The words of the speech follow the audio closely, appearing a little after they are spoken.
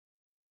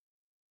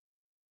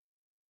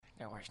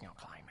There was no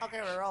climax. Okay,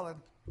 we're rolling.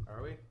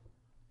 Are we? Are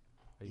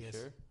you Yes.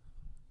 sure?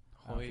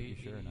 I don't think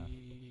you're sure enough.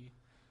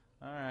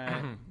 All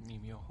right.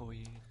 Nemo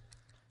hoy.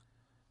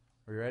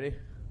 Are you ready?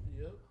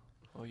 Yep.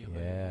 Hoy,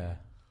 Yeah.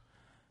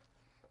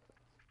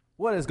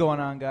 What is going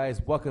on, guys?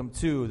 Welcome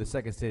to the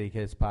Second City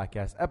Kids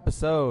podcast,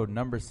 episode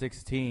number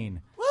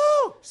 16.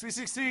 Woo! Sweet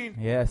 16.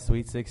 Yeah,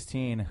 Sweet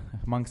 16.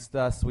 Amongst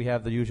us, we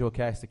have the usual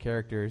cast of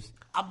characters.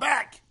 I'm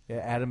back. Yeah,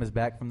 Adam is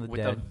back from the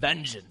with dead. a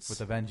vengeance. With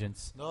a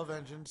vengeance. No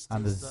vengeance.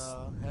 On Just this-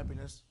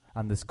 happiness.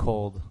 On this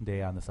cold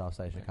day on the south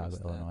side of Chicago, What's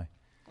that? Illinois.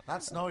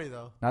 Not snowy,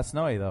 though. Not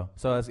snowy, though.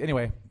 So,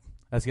 anyway,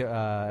 let's get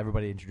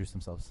everybody introduce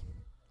themselves.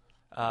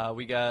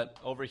 We got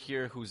over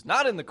here who's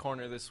not in the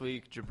corner this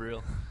week,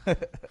 Jabril,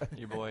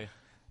 your boy.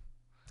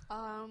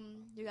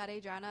 You got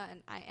Adriana,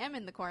 and I am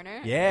in the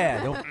corner.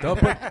 Yeah,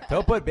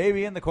 don't put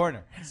baby in the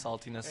corner.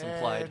 Saltiness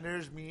implied. And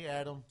there's me,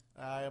 Adam.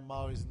 I am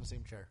always in the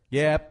same chair.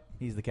 Yep,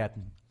 he's the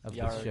captain of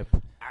the Yarg. ship,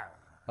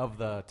 of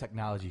the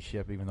technology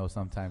ship. Even though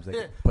sometimes they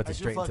Yeah, puts I it do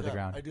straight fuck into the up.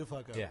 ground. I do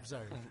fuck up. Yeah. I'm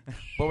sorry.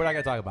 But we're not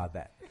gonna talk about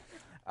that.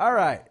 All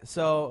right.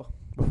 So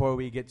before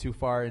we get too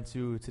far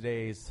into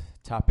today's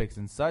topics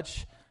and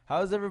such,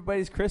 how's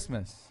everybody's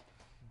Christmas?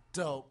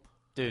 Dope.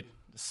 Dude,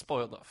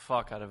 spoiled the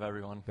fuck out of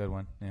everyone. Good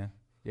one. Yeah.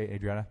 Yeah,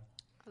 Adriana.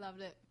 I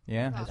loved it.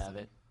 Yeah. Awesome. Love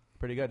it.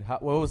 Pretty good.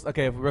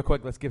 Okay? Real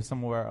quick, let's give some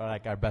more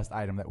like our best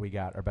item that we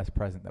got, our best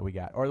present that we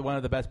got, or one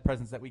of the best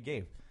presents that we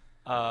gave.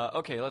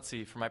 Okay, let's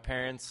see. For my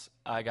parents,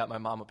 I got my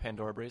mom a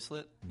Pandora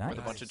bracelet with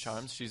a bunch of Nice.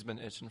 charms. She's been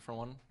itching for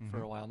one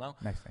for a while now.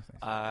 Nice.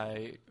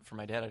 For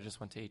my dad, I just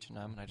went to H&M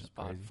and I just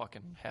bought Crazy.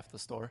 fucking half the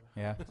store.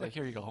 Yeah. It's like,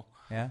 here you go.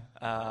 Yeah.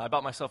 I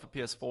bought myself a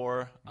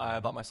PS4. I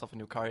bought myself a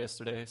new car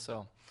yesterday.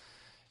 So,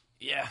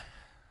 yeah. Buy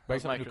That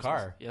was yourself my a new Christmas.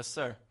 car? Yes,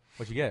 sir.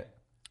 What'd you get?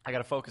 I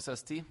got a Focus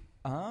ST.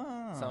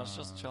 Ah. So I was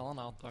just chilling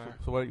out there.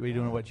 So what are you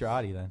doing with your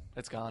Audi then?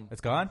 It's gone.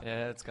 It's gone.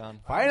 Yeah, it's gone.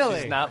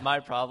 Finally! She's not my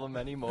problem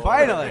anymore.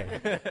 Finally.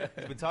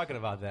 He's been talking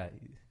about that.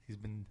 He's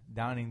been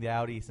downing the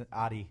Audi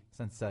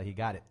since he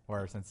got it,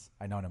 or since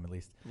I known him at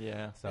least.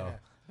 Yeah. So,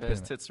 Yeah. If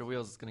his tits or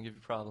wheels, it's going to give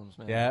you problems,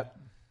 man. yeah.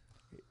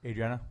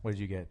 Adriana, what did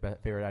you get?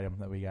 Favorite item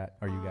that we got,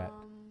 or you got?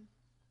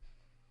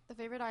 The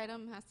favorite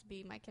item has to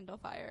be my Kindle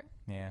Fire.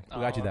 Yeah, we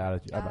got you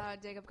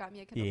that. Jacob got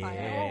me a Kindle Yeah.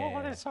 Fire.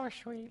 Oh, that's so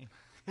sweet.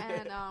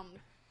 And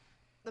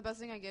the best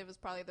thing I gave was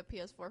probably the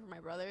PS4 for my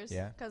brothers.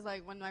 Yeah. Because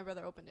like when my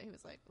brother opened it, he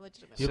was like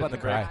legitimately. He was about to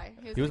Gonna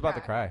cry. He was about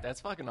to cry.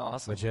 That's fucking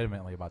awesome.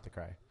 Legitimately about to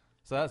cry.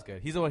 So that's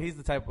good. He's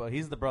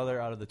the brother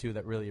out of the two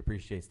that really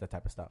appreciates that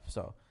type of stuff.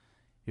 So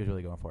he was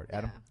really going for it.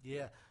 Adam.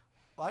 Yeah.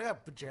 Well, I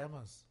got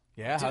pajamas.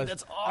 Yeah. Dude,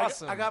 that's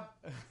awesome. I got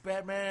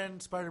Batman,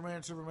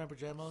 Spider-Man, Superman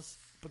pajamas.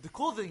 But the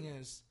cool thing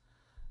is,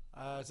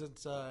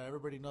 since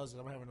everybody knows that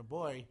I'm having a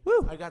boy,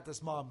 Woo. I got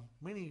this mom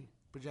mini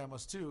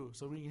pajamas too,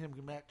 so me and him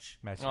can match.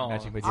 Matching Oh,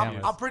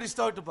 pajamas. I'm pretty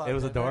stoked about it. It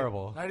was man.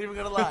 adorable. Not even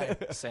gonna lie.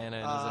 Santa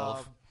and his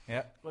elf.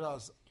 Yeah. What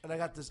else? And I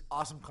got this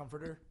awesome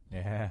comforter,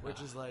 Yeah.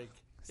 which is like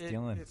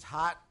Stealing. it's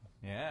hot,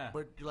 Yeah.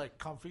 but you're like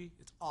comfy.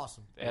 It's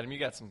awesome. Adam, you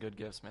got some good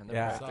gifts, man. They're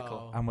Yeah.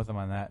 practical. I'm with him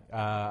on that.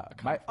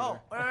 comforter. Oh,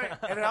 all right.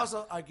 And then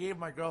also I gave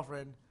my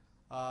girlfriend.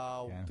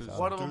 so-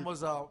 One of them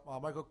was a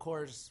Michael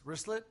Kors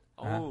wristlet,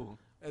 Oh,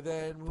 and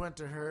then we went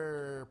to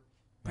her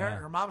Yeah.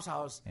 her mom's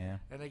house, Yeah.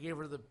 and I gave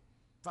her the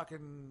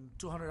fucking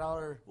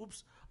 $200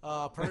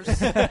 purse.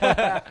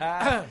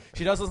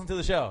 She does listen to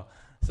the show,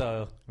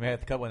 so we have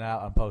to cut one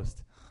out on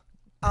post.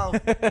 I'll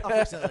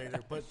fix that later.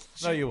 But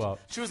No, you won't.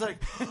 She was like,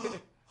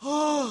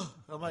 "Oh,"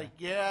 I'm like,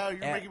 "Yeah, you're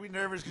Yeah. making me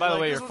nervous." by the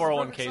Like, way, this your was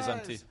the 401k is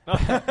empty.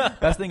 perfect size.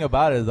 Best thing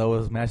about it though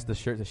was match the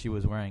shirt that she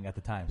was wearing at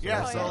the time. So Yeah,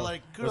 that's, so yeah.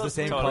 like, it was the kudos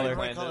same to me, color. right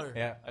Planned color. it.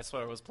 Yeah. I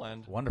swear it was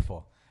planned.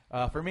 Wonderful.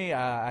 For me,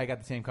 I got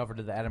the same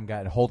comforter that Adam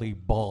got. And holy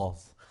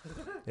balls!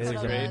 It So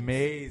was good.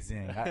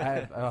 amazing.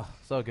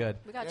 So good.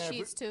 We got Yeah,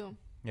 sheets too.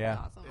 Yeah,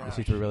 Awesome. the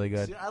sheets were really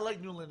good. See, I like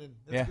new linen.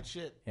 That's Yeah. good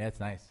shit. Yeah, it's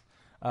nice.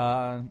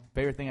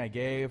 Favorite thing I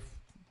gave?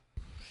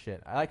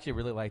 Shit, I actually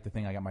really like the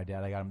thing I got my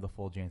dad. I got him the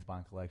full James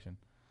Bond collection.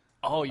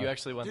 Oh, you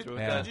actually went Did, through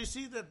with Yeah. that? did you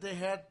see that they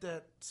had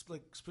that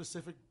like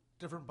specific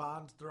different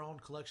Bonds, their own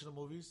collection of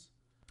movies?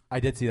 I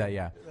did see that,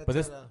 yeah. That's But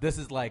at, this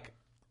is like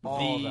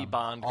all of The them.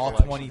 Bond all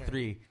collection.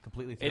 23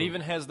 completely. Through. It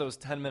even has those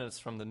 10 minutes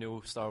from the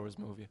new Star Wars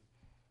movie.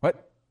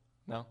 What?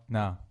 No?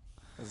 No.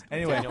 That's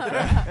Anyway, Daniel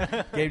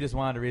Craig. Gabe just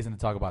wanted a reason to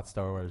talk about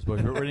Star Wars,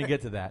 but we're going to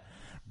get to that.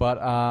 But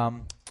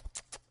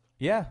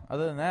yeah,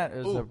 other than that,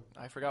 it was Ooh,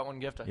 I forgot one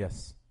gift.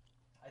 yes.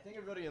 I think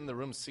everybody in the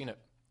room's seen it.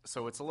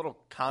 So it's a little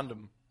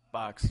condom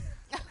box.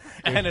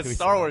 We- and it's we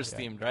Star saw it, Wars yeah.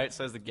 themed, right? It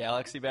says the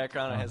galaxy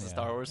background. It has the yeah.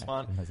 Star Wars Yeah,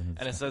 font. it has an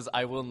And it says,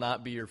 I will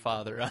not be your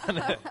father on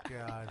it.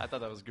 God. I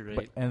thought that was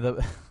great. And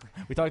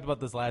we talked about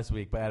this last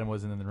week, but Adam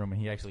wasn't in the room, and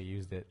he actually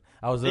used it.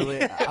 I was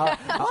literally,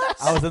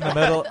 I was in the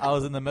middle. I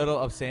was in the middle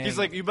of saying, He's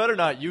like, you better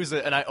not use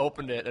it. And I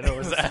opened it, and it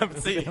was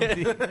empty.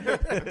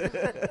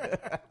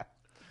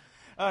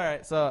 All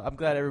right, so I'm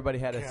glad everybody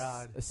had a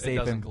God. It safe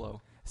doesn't and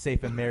glow.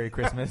 safe and Merry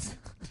Christmas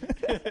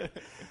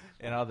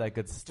and all that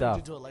good Turned stuff.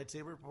 into a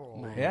lightsaber.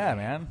 Oh. Yeah,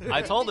 man.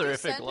 I told Did her you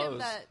if it send him glows.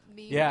 that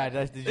meme? Yeah,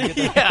 did you get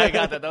that? Yeah, I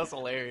got that. That was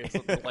hilarious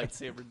with the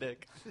lightsaber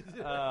dick.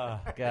 Oh,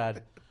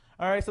 God.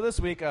 All right, so this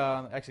week,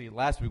 actually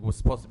last week was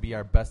supposed to be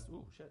our best.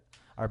 Ooh, shit.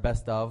 Our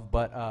best of,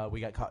 but we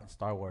got caught in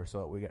Star Wars,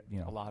 so we got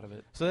A lot of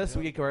it. So this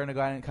week we're gonna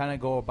go ahead and kind of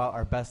go about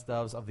our best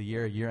ofs of the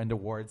year-end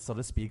awards, so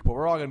to speak. But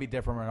we're all gonna be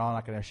different. We're all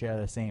not gonna share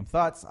the same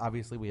thoughts.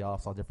 Obviously, we all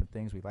saw different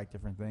things. We like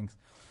different things.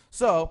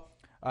 So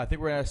I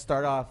think we're gonna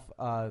start off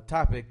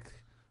topic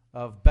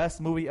of best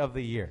movie of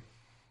the year.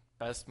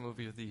 Best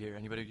movie of the year.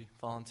 Anybody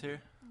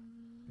volunteer?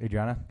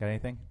 Adriana, got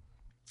anything?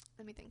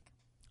 Let me think.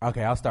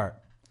 Okay, I'll start.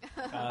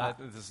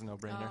 This is a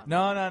no-brainer.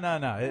 No.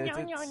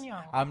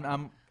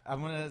 I'm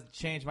gonna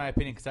change my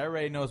opinion because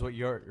everybody knows what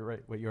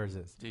yours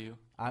is. Do you?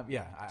 I'm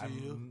you?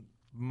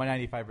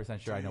 95%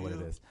 sure I know what it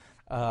you? is.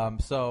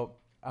 So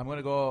I'm going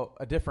to go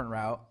a different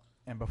route.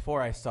 And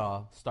before I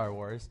saw Star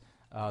Wars,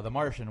 The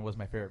Martian was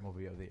my favorite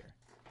movie of the year.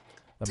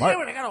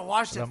 Damn it, I gotta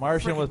watch that. The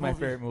Martian was my movie.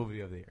 favorite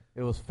movie of the year.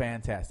 It was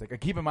fantastic.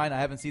 Keep in mind, I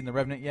haven't seen The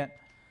Revenant yet.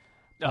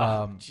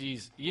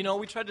 Jeez.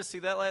 We tried to see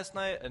that last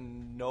night,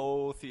 and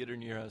no theater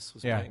near us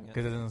was Yeah, playing it.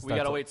 'cause it doesn't We start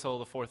gotta till- wait till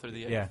the 4th or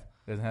the 8th. Yeah,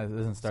 it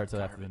doesn't start It's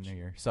till after the garbage. New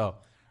Year. So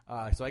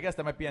I guess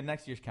that might be on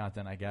next year's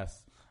countdown, I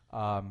guess.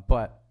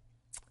 But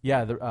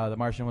yeah, The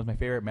Martian was my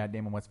favorite. Matt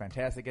Damon was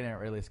fantastic in it.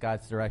 Ridley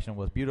Scott's direction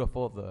was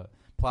beautiful. The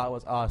plot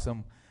was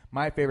awesome.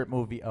 My favorite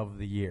movie of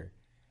the year.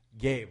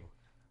 Gabe,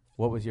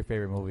 what was your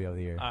favorite movie of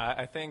the year?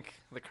 I think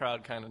the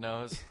crowd kind of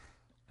knows.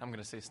 I'm going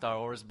to say Star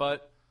Wars,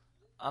 but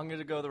I'm going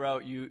to go the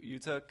route you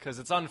took because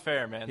it's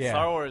unfair, man. Yeah.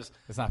 Star Wars,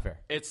 It's not fair.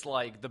 it's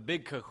like the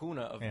big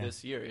kahuna of Yeah.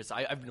 this year.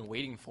 I've been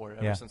waiting for it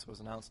ever Yeah. since it was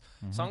announced.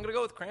 So I'm going to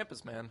go with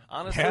Krampus, man.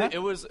 Honestly, Yeah? it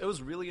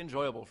was really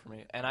enjoyable for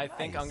me, and I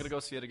think I'm Nice. going to go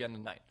see it again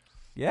tonight.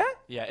 Yeah?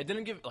 Yeah, it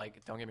didn't give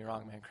don't get me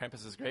wrong, man.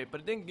 Krampus is great, but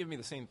it didn't give me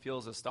the same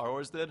feels as Star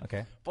Wars did.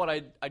 Okay. But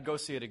I'd go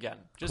see it again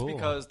just Cool.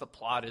 because the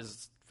plot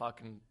is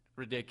fucking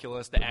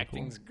ridiculous. The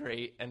acting's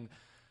great, and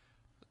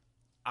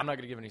I'm not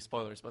gonna give any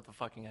spoilers, but the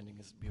fucking ending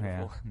is Yeah.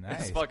 beautiful.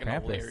 Nice. It's fucking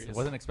Krampus. hilarious.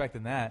 Wasn't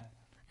expecting that.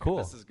 Cool.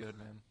 This is good,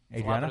 man. It's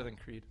a Adriana? lot better than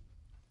Creed.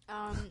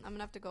 I'm gonna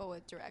have to go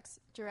with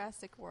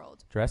Jurassic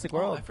World. Jurassic Oh,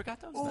 World. I forgot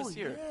that was this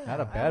year. Not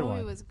a That bad movie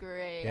one. was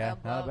great. Yeah,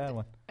 I not a loved bad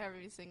one.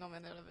 every single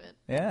minute of it.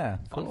 Yeah.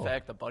 Fun Cool.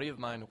 fact: a buddy of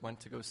mine went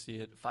to go see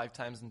it 5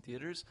 times in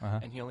theaters, Uh-huh.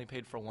 and he only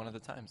paid for one of the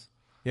times.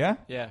 Yeah?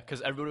 Yeah,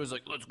 because everybody was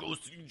like, "Let's go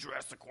see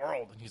Jurassic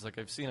World," and he's like,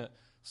 "I've seen it."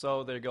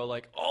 So they go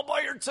like, "I'll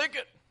buy your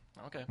ticket."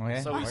 Okay.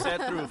 Okay. So we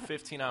sat through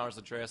 15 hours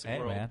of Jurassic Hey,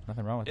 World man.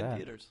 Nothing wrong with in that.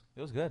 theaters.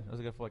 It was good. It was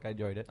a good flick. I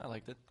enjoyed it. I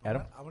liked it.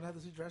 Adam? I'm gonna have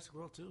to see Jurassic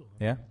World too.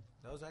 Yeah?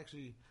 That was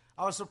actually.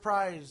 I was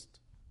surprised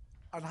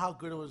on how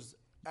good it was.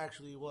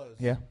 Actually, was.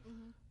 Yeah.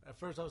 At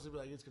first, I was gonna be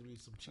like, it's gonna be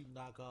some cheap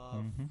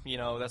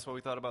knockoff. That's what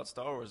we thought about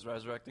Star Wars.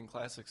 Resurrecting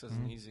classics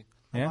isn't easy.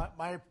 Yeah?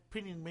 My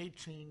opinion may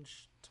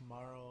change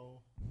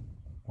tomorrow.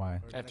 Why?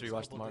 or the After you next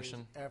watch The couple days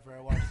Martian. After I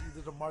watch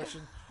either The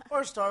Martian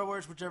or Star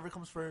Wars, whichever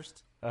comes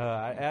first.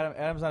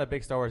 Adam's not a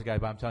big Star Wars guy,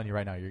 but I'm telling you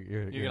right now,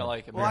 you're gonna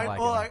like it, You're man. gonna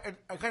Well, like it.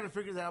 I kind of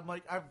figured that. I'm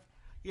like,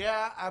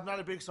 I'm not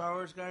a big Star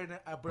Wars guy,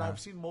 but I've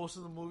seen most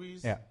of the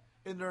movies Yeah.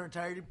 in their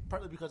entirety,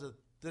 partly because of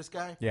this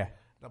guy. Yeah.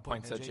 And I'm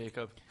pointing Points at Jake.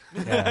 Jacob.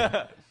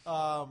 Yeah.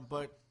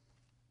 But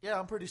yeah,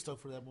 I'm pretty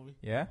stoked for that movie.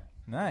 Yeah?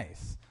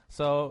 Nice.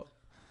 So,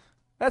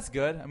 that's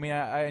good. I mean,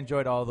 I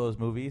enjoyed all those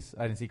movies.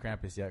 I didn't see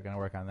Krampus yet. Going to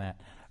work on that.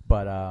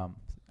 But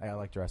I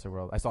like Jurassic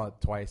World. I saw it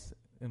twice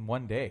in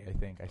one day, I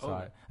think. I saw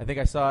Okay. it. I think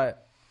I saw it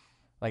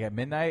like at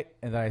midnight,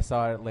 and then I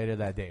saw it later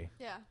that day.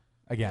 Yeah.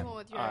 Again. You went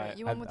with your, Alright.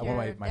 you went with I your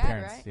went with my dad,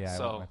 parents. right? Yeah, I went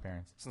So- with my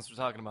parents. Since we're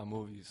talking about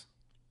movies,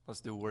 let's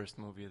do worst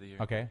movie of the year.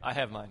 Okay. I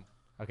have mine.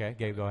 Okay,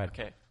 Gabe, go ahead.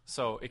 Okay.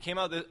 So it came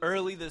out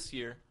early this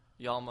year.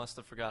 Y'all must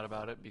have forgot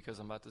about it because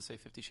I'm about to say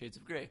 50 Shades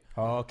of Grey.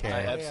 Okay.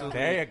 I absolutely.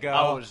 There you go.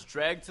 I was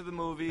dragged to the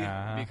movie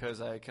Uh-huh. because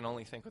I can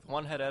only think with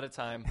one head at a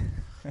time,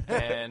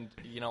 and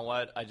you know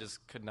what? I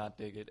just could not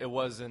dig it. It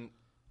wasn't.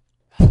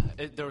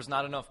 There was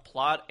not enough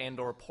plot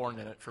and/or porn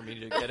in it for me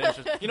to get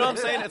interested. You know what I'm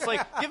saying? It's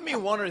like give me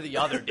one or the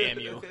other, damn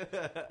you.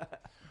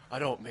 I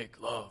don't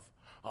make love.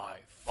 I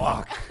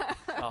fuck.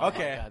 Oh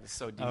Okay. My God, it's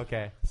so deep.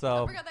 Okay. I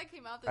So, forgot that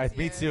came out this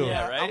me year. too.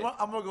 Yeah, right?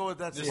 I'm gonna go with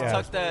that. Just Yeah.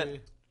 tuck that.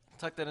 Movie.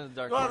 Tuck that in the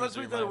dark Well, corners let's of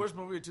your make that the mind. worst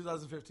movie of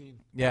 2015.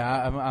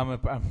 yeah, I'm All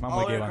with the Gabe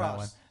way on that across.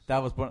 one. That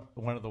was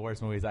one of the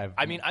worst movies I've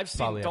I mean, I've seen.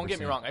 probably Don't ever get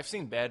me seen. wrong. I've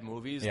seen bad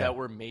movies Yeah. that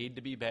were made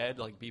to be bad,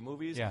 like B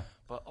movies. Yeah.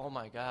 But oh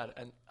my god,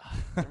 and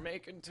they're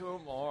making two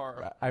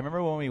more. I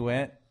remember when we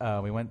went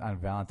on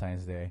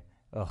Valentine's Day.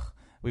 Ugh.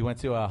 We went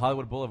to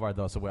Hollywood Boulevard,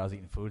 though, so I was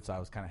eating food, so I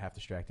was kind of half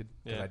distracted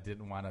because Yeah. I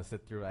didn't want to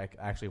sit through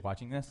actually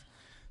watching this.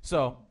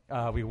 So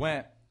we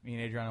went. Me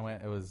and Adriana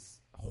went. It was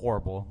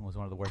horrible. It was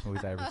one of the worst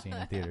movies I ever seen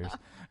in theaters.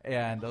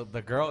 And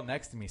the girl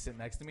next to me, sitting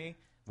next to me,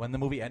 when the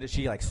movie ended,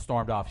 she like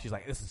stormed off. She's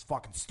like, "This is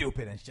fucking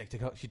stupid," and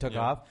she took Yeah.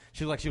 off.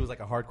 She was like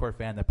a hardcore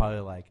fan that probably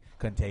like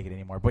couldn't take it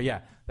anymore. But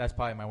yeah, that's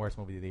probably my worst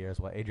movie of the year as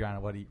well. Adriana,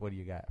 what do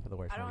you got for the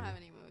worst? I don't movie? have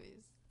any movies.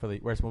 For the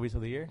worst movies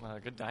of the year?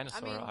 Good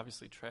Dinosaur, I mean-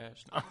 obviously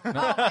trash. Oh my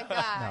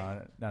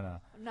god. No.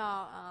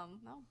 No.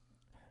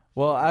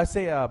 Well, I would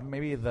say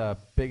maybe the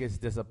biggest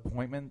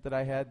disappointment that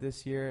I had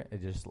this year, it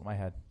just slipped my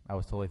head. I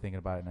was totally thinking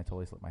about it, and I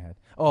totally slipped my head.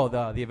 Oh,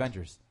 the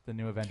Avengers, the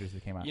new Avengers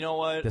that came out. You know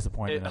what?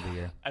 Disappointment of the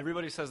year.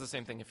 Everybody says the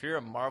same thing. If you're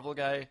a Marvel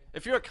guy,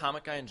 if you're a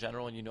comic guy in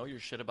general, and you know your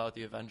shit about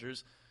the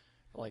Avengers,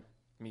 like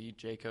me,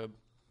 Jacob,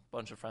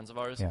 bunch of friends of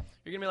ours, Yeah.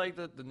 you're gonna be like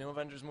the new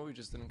Avengers movie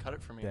just didn't cut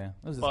it for me. Yeah,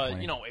 it was But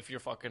disappointing. if you're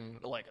fucking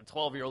like a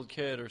 12-year-old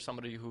kid or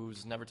somebody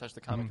who's never touched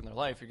the comic in their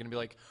life, you're gonna be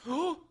like,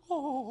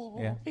 oh,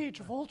 Yeah. Age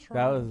of Ultron.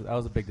 That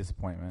was a big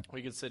disappointment.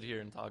 We could sit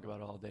here and talk about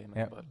it all day, man,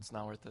 Yep. but it's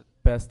not worth it.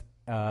 Best.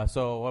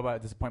 So what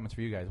about disappointments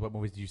for you guys? What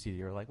movies did you see that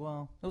you were like,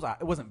 well,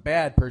 it wasn't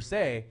bad per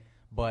se,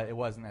 but it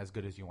wasn't as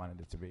good as you wanted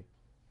it to be?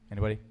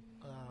 Anybody?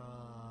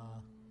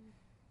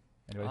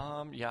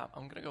 Anybody? Yeah,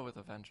 I'm gonna go with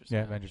Avengers. Yeah,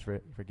 man. Avengers for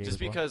Gabe Just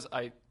as well? because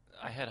I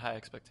had high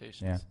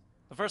expectations. Yeah.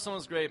 The first one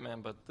was great,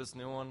 man, but this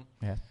new one,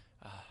 Yeah.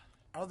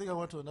 I don't think I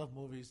went to enough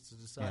movies to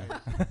decide.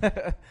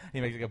 Yeah. He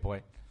makes a good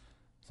point.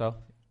 So,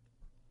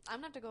 I'm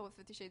gonna have to go with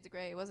 50 Shades of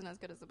Grey. It wasn't as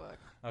good as the book.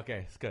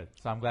 okay, it's good.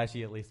 So I'm glad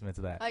she at least admits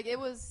to that. Like it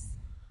was.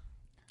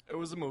 it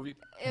was a movie.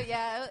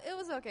 It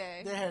was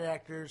okay. They had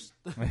actors.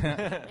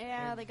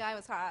 Yeah, the guy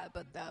was hot,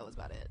 but that was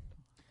about it.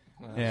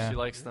 Yeah. She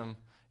likes them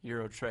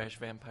Euro trash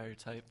vampire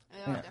type.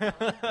 Yeah,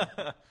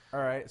 definitely. All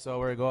right, so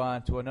we're going to go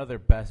on to another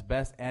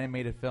best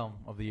animated film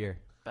of the year.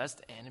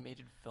 Best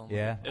animated film.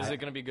 Yeah. Is it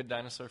gonna be Good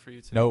Dinosaur for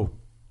you too? No,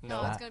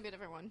 No, it's gonna be a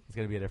different one. it's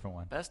going to be a different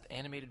one. Best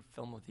animated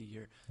film of the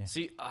year. Yeah.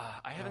 See,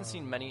 I haven't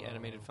seen many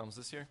animated films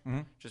this year,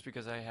 Mhm. just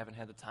because I haven't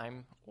had the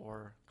time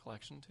or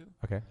collection to.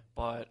 Okay.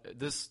 But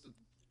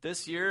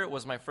this year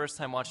was my first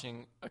time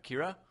watching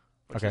Akira,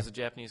 which Okay. is a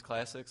Japanese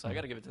classic. So I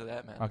got to give it to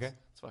that, man. Okay.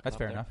 It's fucking That's up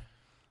fair there. enough.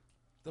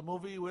 The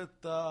movie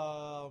with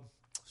all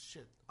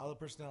the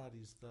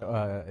personalities.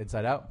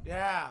 Inside Out?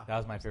 Yeah, That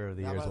was my favorite of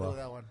the I'm year as gonna go well. with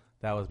that one.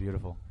 That was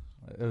beautiful.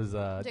 It was.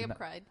 Jacob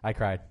cried. I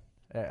cried.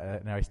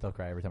 Now I still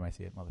cry every time I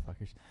see it,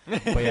 motherfuckers.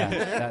 But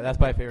yeah, that's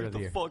my favorite of the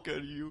Get year. the fuck out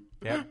of you.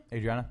 Yeah,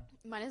 Adriana,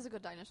 Mine is a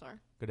good dinosaur.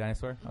 Good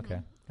Dinosaur. Okay,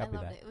 I happy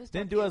loved that. it. It was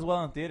Didn't dope. do as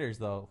well in theaters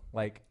though.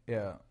 Like,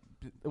 yeah,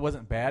 it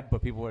wasn't bad,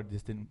 but people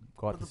just didn't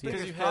go out But to the see it.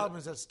 biggest you had- problem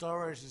is that Star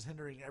Wars is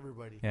hindering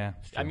everybody. Yeah,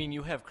 it's I true. mean,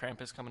 you have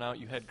Krampus coming out.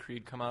 You had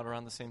Creed come out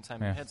around the same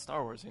time. Yeah. You had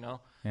Star Wars.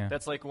 Yeah.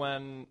 That's like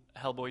when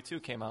Hellboy 2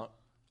 came out.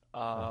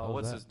 hell was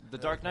What's that? his? The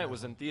Dark Knight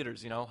was in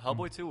theaters.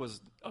 Hellboy 2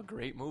 was a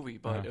great movie,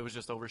 but Yeah. it was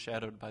just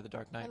overshadowed by The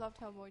Dark I Knight. loved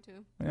Hellboy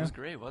too. It Yeah. was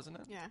great, wasn't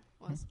it? Yeah, it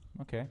was.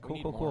 Okay, We cool,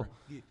 need cool, more. cool.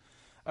 Yeah.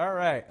 All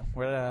right,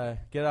 we're gonna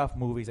get off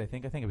movies. I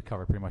think we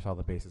covered pretty much all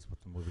the bases with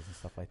the movies and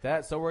stuff like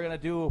that. So we're gonna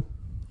do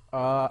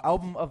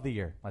album of the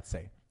year. Let's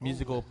say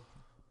musical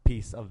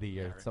piece of the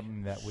year.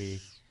 Something that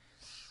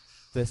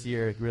this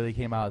year really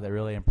came out that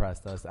really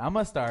impressed us. I'm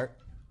gonna start.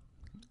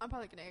 I'm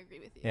probably gonna agree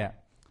with you. Yeah,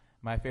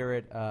 my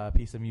favorite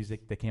piece of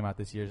music that came out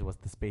this year was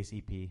the Space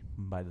EP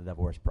by the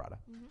Devil Wears Prada.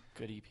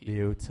 Good EP.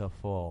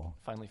 Beautiful.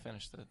 Finally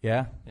finished it.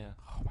 Yeah. Yeah.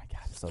 Oh my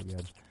god, it's so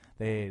good.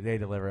 They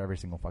deliver every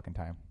single fucking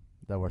time.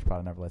 Devil Wears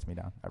Prada never lets me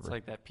down ever. It's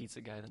like that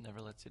pizza guy that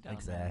never lets you down. man.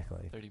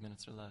 Exactly. 30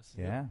 minutes or less.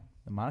 Yeah,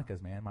 the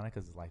Monica's, man.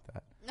 Monica's is like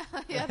that.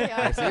 Yeah, they Like,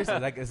 are. seriously,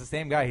 like it's the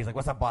same guy. He's like,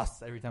 "What's up,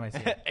 boss?" Every time I see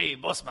him. Hey,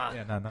 boss man.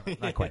 Yeah, no,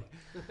 not quite.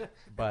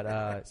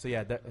 But so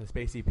yeah, the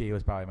Space EP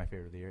was probably my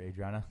favorite of the year.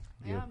 Adriana,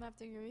 you, Yeah, I'm gonna have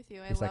to agree with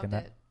you. I you second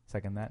loved that? it.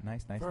 Second that?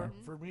 Nice.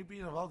 For me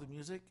being involved in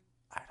music,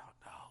 I don't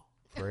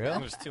know. For real?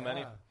 There's too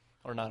many, Yeah.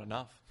 or not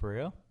enough. For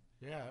real?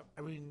 Yeah,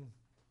 I mean,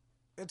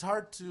 it's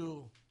hard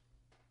to.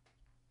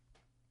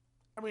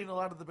 I mean, a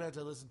lot of the bands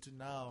I listen to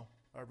now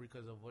are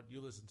because of what you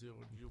listen to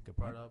when you Good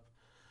brought point.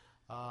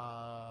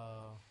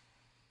 up.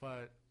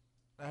 But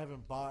I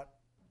haven't bought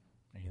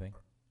Anything?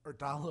 or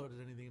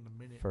downloaded anything in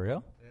a minute. For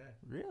real? Yeah.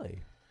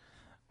 Really?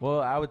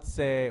 Well, I would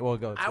say. Well,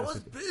 go. I was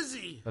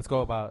busy. Let's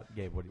go about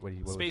Gabe. What do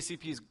you? What Space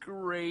EP is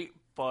great,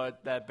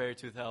 but that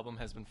Beartooth album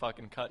has been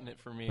fucking cutting it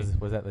for me.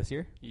 was that this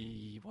year?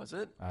 Was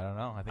it? I don't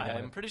know. I think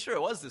I'm pretty sure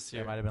it was this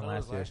year. it might have been No, it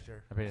was last year. last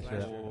year. I'm pretty sure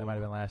Last year. that might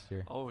have been last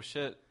year. Oh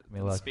shit! Let me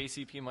The look. Space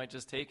EP might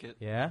just take it.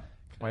 Yeah,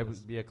 might Cause-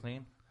 be a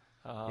clean.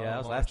 Yeah, Yeah, that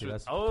was last year.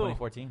 That's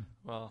 2014.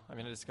 Well, I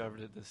mean, I discovered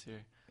it this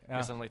year. Yeah.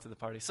 Guess I'm late to the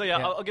party. So yeah,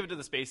 Yeah. I'll give it to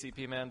the Space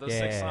EP, man. Those Yeah.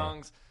 6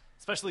 songs,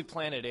 especially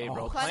Planet A,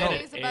 bro. Oh, Planet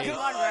A is the best one,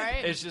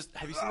 right? It's just.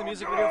 Have you seen the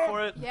music video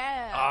for it?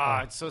 Yeah.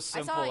 Ah, it's so I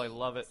simple. saw I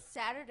love it.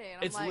 Saturday,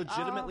 and It's I'm like,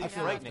 legitimately oh, I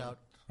feel God. left frightening. out.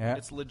 Yeah,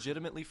 It's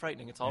legitimately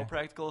frightening. It's all Yeah.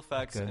 practical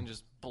effects Good. and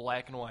just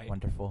black and white.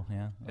 wonderful.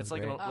 Yeah, that It's was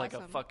like great. like a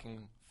Awesome.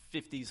 fucking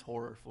 50s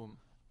horror film.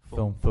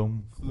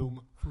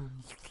 Film.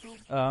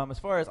 As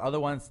far as other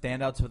ones,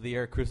 standouts for the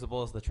year,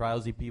 Crucibles, the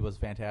Trials EP was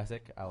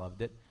fantastic. I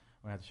loved it.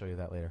 I'm gonna have to show you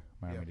that later.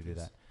 I'm Yeah, going to do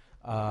please.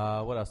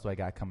 that. What else do I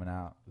got coming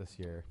out this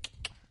year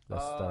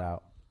that stood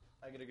out?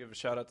 I gotta give a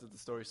shout out to the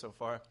story so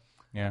far.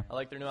 Yeah, I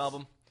like their new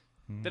album.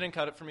 Mhm. Didn't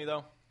cut it for me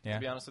though. Yeah. To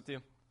be honest with you,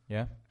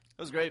 yeah. it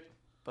was great,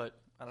 but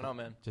I don't know,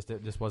 man.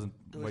 It just wasn't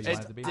what was you It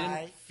wanted it to be. didn't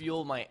I-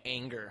 fuel my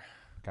anger.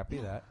 Copy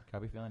that.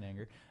 Copy feeling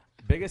anger.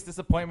 Biggest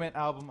disappointment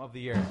album of the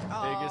year.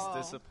 Biggest Oh.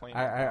 disappointment.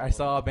 I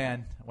saw a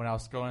band when I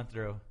was scrolling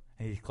through,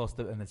 and it's close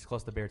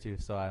to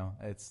Beartooth, so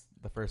it's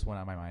the first one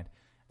on my mind.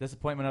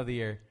 Disappointment of the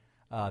year.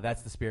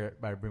 That's The Spirit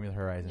by Bring Me the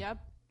Horizon. Yep.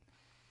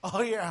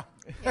 Oh yeah.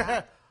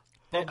 Yeah.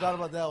 Forgot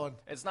about that one.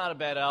 It's not a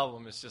bad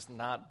album. It's just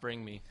not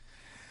Bring Me.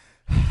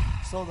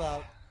 Sold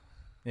out.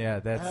 Yeah, I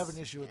that's have an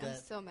issue with I'm that.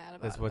 still mad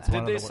about That's that. what's Did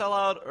one of they the- sell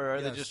out, or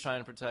are they Yes. just trying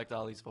to protect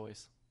Ollie's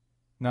voice?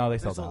 No, they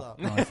They sold sold out. out.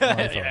 No, they sold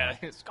out. yeah,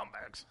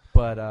 scumbags.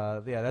 But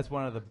yeah, that's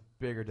one of the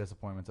bigger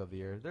disappointments of the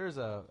year. There's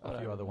a few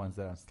Whatever. other ones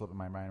that are slipping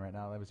my mind right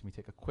now. Let me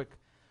take a quick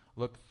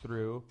look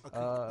through.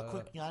 A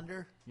quick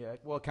yonder. Yeah,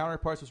 well,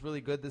 Counterparts was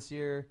really good this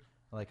year.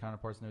 I like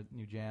Counterparts'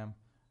 new jam.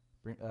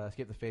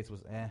 Escape the Fates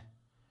was eh.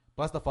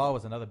 Bless the Fall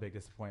was another big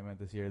disappointment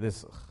this year.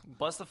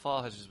 Bless the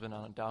Fall has just been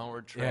on a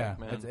downward track,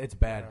 man. it's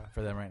bad Yeah.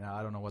 for them right now.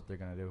 I don't know what they're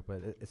gonna do,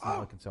 but it's not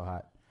looking so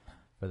hot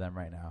for them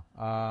right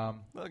now.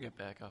 They'll get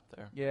back up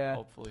there. Yeah.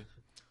 Hopefully.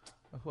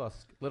 Who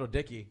else? Little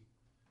Dicky,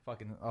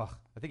 fucking. I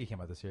think he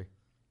came out this year.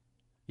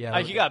 Yeah,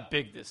 He got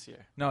big this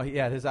year. no,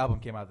 his album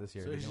came out this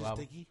year. So the he's new just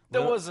album. sticky.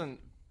 That wasn't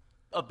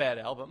a bad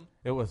album.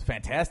 It was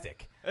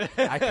fantastic.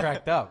 I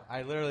cracked up.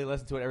 I literally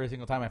listen to it every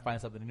single time I find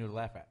something new to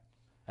laugh at.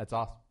 That's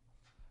awesome.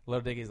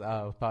 Little Dicky's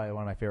probably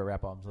one of my favorite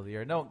rap albums of the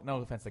year. No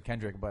offense to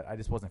Kendrick, but I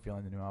just wasn't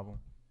feeling the new album.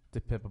 To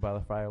Pimp a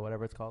Butterfly or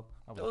whatever it's called.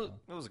 It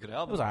was a good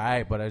album. It was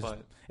alright, but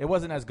But it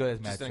wasn't as good as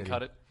Mad just didn't City.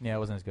 cut it. Yeah, it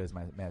wasn't as good as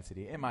Mad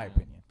City, in my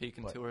opinion.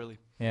 Peaking But- too early.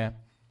 Yeah.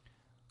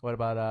 What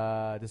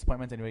about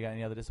disappointments? Anybody got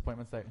any other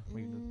disappointments that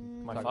we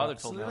My talk father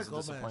about? told me that was a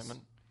Selena Gomez. disappointment.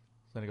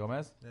 Selena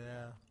Gomez?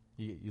 Yeah.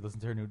 You listen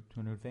to her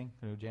new thing,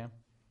 her new jam?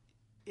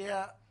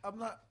 Yeah, I'm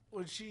not.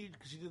 Cause she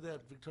did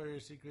that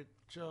Victoria's Secret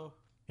show,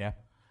 Yeah.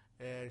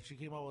 and she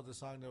came out with a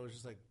song that was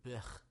just like,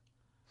 blech.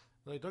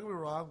 Like, don't get me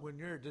wrong, when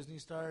you're a Disney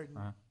star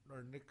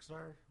or Nick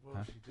star, what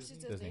was she, She's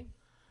Disney? Disney.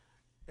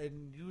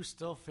 And you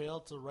still fail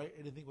to write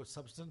anything with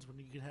substance when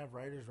you can have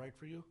writers write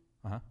for you,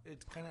 Uh-huh.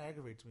 it kind of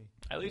aggravates me.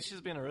 At least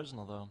she's being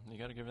original, though. You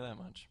got to give her that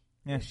much.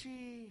 Yeah.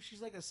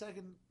 She's like a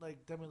second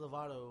like Demi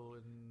Lovato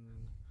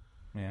and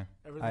Yeah.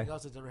 everything I-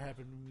 else that's ever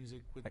happened in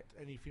music with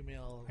any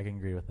female. I can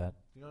agree with that.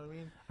 You know what I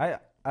mean?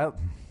 I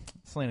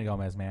Selena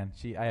Gomez, man.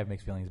 I have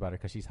mixed feelings about her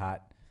because she's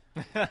hot,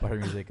 but her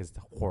music is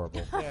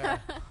horrible. Yeah.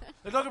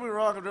 And don't get me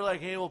wrong. If they're like,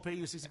 "Hey, we'll pay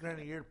you $60,000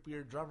 a year to be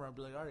your drummer," I'll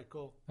be like, "All right,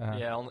 cool." Uh-huh.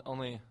 Yeah,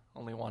 only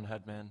one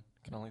head man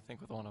can only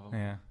think with one of them.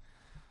 Yeah.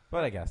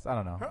 But I guess I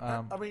don't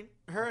know. I mean,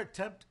 her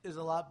attempt is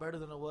a lot better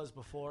than it was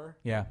before.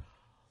 Yeah.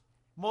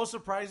 Most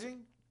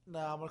surprising,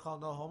 I'm gonna call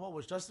no homo,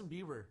 was Justin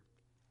Bieber.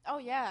 Oh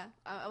yeah,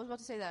 I was about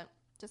to say that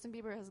Justin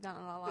Bieber has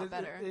gotten a lot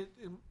better.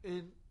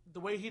 The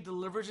way he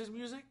delivers his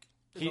music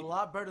is He- a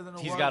lot better than it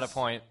was. He's got a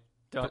point.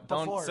 Don't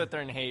Before. sit there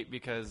and hate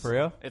because For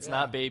real? it's Yeah.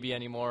 not baby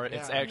anymore.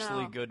 It's Yeah.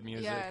 actually No. good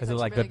music. Yeah, Is it's it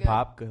like actually good really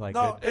pop? Good, like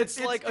No, good? It's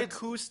like it's-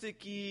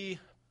 acousticy.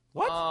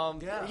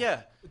 What?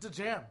 Yeah. It's a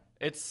jam.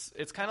 It's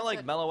kind of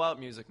like mellow out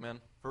music,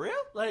 man. For real?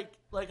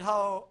 Like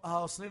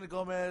how Selena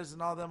Gomez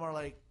and all them are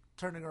like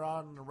turning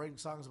around and writing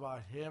songs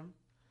about him.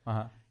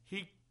 Uh-huh.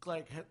 He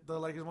like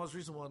his most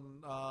recent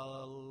one,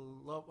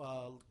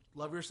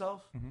 Love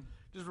Yourself. Mm-hmm.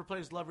 Just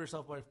replaced Love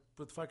Yourself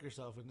with Fuck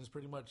Yourself, and it's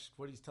pretty much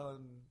what he's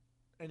telling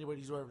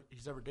anybody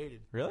he's ever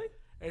dated. Really?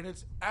 And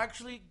it's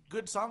actually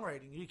good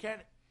songwriting. You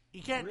can't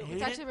hate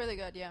It's actually it. really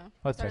good. Yeah.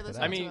 Let's Started check it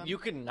listening out. I to mean, him. you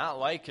could not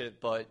like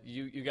it, but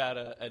you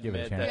gotta Give it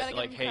a admit chance. that, You gotta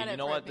like, give him hey, credit you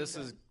know for what? it This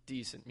being is good.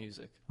 decent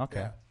music. Okay.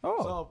 Yeah.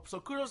 Oh. So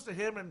kudos to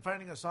him and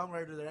finding a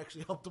songwriter that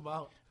actually helped him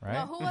out. Right?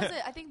 No, who was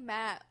it? I think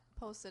Matt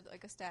posted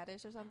like a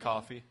status or something.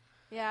 Coffee.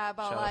 Yeah,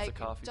 about Shout out to like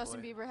Coffee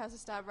Justin Boy. Bieber has to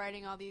stop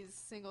writing all these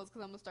singles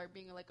because I'm gonna start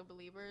being like a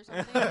believer or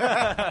something.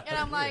 And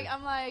I'm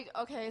like,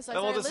 okay, so I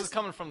Well, started this is listening.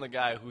 coming from the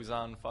guy who's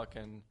on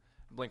fucking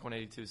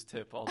Blink-182's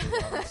tip all day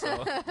long. So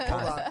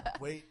Hold on.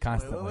 Wait.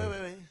 Constantly.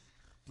 Wait.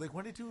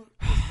 Blink-182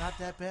 is not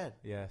that bad.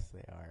 Yes, they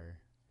are.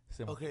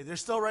 Okay, they're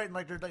still writing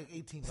like they're like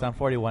 18. Sum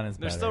 41 is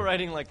they're better. still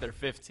writing like they're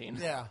 15.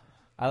 Yeah.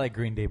 I like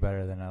Green Day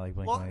better than I like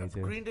Well,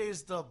 Blink-182. Green Day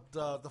is the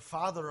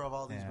father of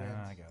all these yeah,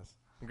 bands. I guess.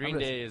 Green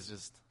Day is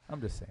just. I'm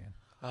just saying.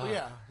 But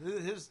yeah,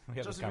 his We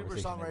had this Justin Bieber's conversation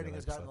every songwriting other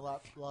has gotten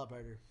episode. a lot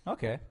better.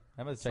 Okay.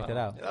 I'm going to check so, that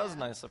out. yeah, that was a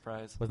nice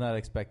surprise. Was not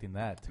expecting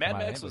that. to Mad come out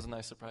Max anyway. was a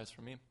nice surprise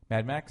for me.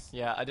 Mad Max?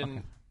 Yeah, I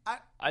didn't. I-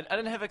 I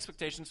didn't have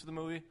expectations for the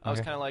movie. I was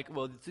Okay. kind of like,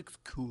 well, this looks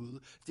cool.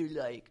 They're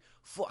like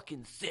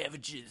fucking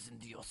savages in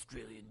the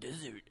Australian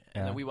desert. And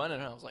Yeah. then we went in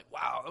and I was like,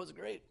 wow, that was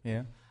great.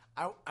 Yeah.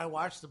 I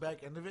watched the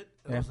back end of it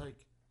and Yeah. I was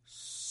like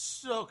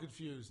so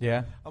confused.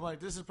 Yeah. I'm like,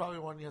 this is probably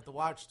one you have to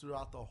watch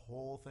throughout the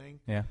whole thing.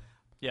 Yeah.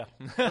 Yeah,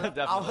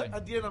 definitely.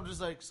 At the end, I'm just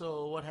like,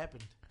 so what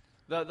happened?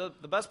 The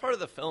best part of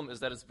the film is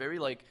that it's very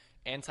like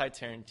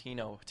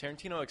anti-Tarantino.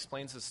 Tarantino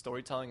explains his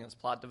storytelling and his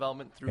plot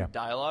development through Yeah.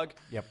 dialogue.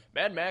 Yep.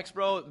 Mad Max,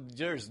 bro,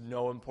 there's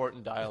no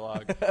important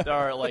dialogue.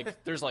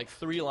 There's like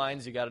 3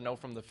 lines you got to know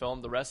from the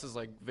film. The rest is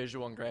like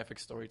visual and graphic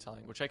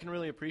storytelling, which I can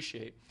really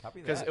appreciate.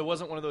 Copy Because that. it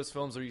wasn't one of those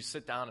films where you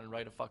sit down and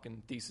write a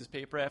fucking thesis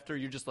paper after.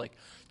 You're just like,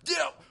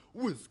 that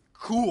was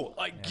cool.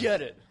 I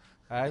get it.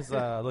 I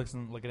was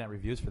looking at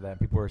reviews for that, and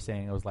people were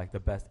saying it was like the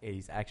best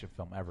 80s action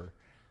film ever.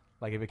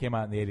 Like, if it came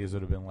out in the 80s, it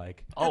would have been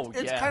like, Oh,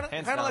 It's yeah. kind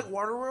hands of down. like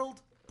Waterworld,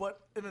 but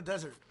in a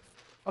desert.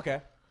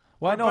 okay.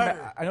 Well,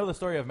 Better. I know the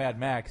story of Mad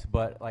Max,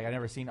 but like I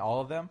never seen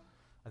all of them.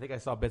 I think I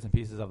saw bits and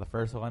pieces of the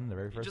first one, the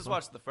very You first just one.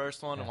 watch the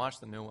first one and Yeah. watch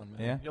the new one,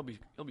 man. Yeah. You'll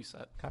be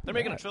set. Copy They're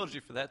making that. a trilogy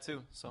for that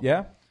too. So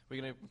Yeah?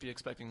 we're gonna be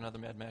expecting another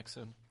Mad Max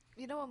soon.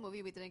 You know what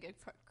movie we didn't get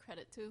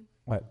credit to?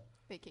 What?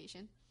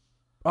 Vacation.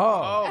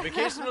 Oh,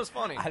 Vacation was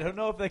funny. I don't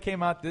know if that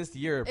came out this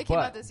year, It but came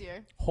out this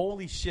year.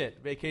 holy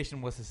shit,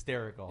 Vacation was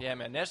hysterical. Yeah,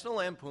 man. National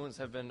Lampoons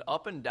have been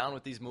up and down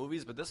with these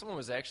movies, but this one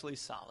was actually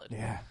solid.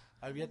 Yeah.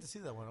 I've yet to see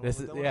that one. This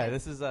is That one?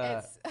 this is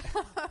It's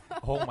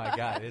oh my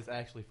god, it's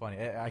actually funny.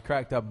 I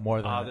cracked up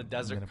more than The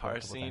desert than a car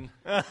couple scene.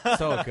 times.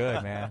 So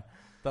good, man.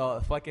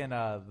 The fucking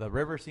the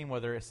river scene where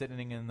they're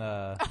sitting in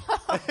the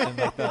in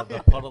like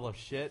the puddle of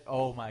shit.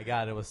 Oh my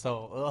god, it was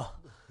so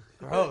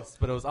gross,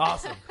 but it was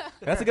awesome.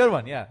 That's a good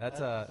one. Yeah,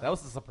 that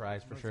was a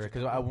surprise for sure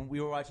because when we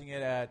were watching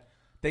it at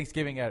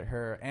Thanksgiving at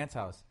her aunt's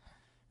house,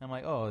 I'm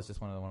like, oh, it's just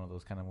one of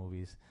those kind of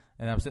movies,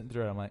 and I'm sitting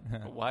through it. I'm like,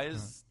 Why are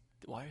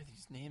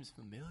these names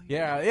familiar?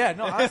 yeah.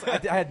 No, honestly,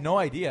 I had no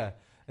idea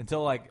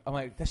until I'm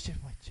like, that shit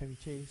from like Chevy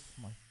Chase.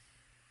 I'm like,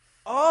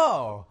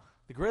 oh,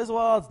 the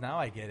Griswolds. Now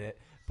I get it.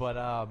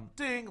 But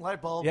Ding,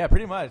 light bulb. yeah,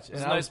 pretty much.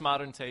 It's And a nice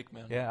modern take,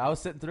 man. yeah, I was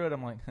sitting through it.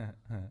 I'm like,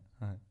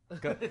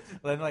 then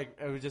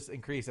it would just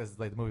increase as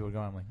the movie would go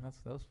on. I'm like,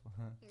 that was.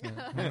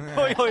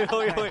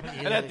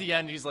 And at the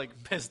end, he's like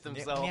pissed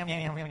himself.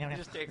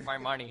 Just take my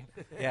money.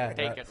 Yeah,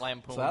 Take it,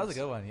 Lampoons. So that was a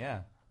good one.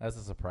 Yeah, that's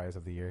a surprise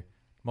of the year,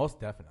 most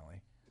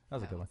definitely. That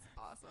was a good one.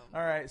 Awesome.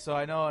 All right, so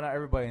I know not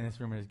everybody in this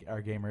room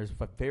are gamers,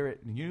 but favorite.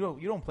 You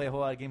don't play a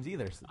whole lot of games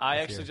either. I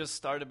this actually year. just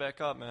started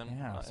back up, man.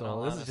 Yeah, in so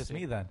all this is just honesty.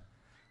 me then.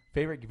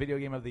 Favorite video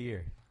game of the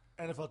year?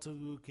 NFL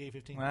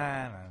 2K15. Nah.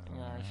 Yeah,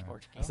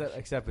 sports games.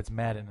 Except it's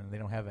Madden and they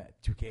don't have a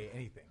 2K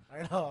anything. I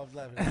know, I'm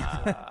laughing.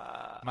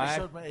 I My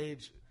showed my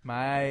age.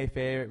 my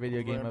favorite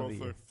video game of the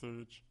year.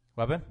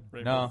 Weapon?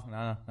 Rainbow.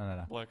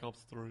 No. Black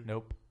Ops 3.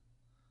 Nope.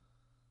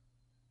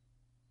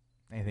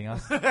 Anything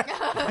else? You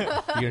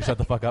gonna shut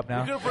the fuck up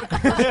now? We could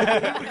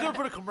have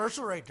put a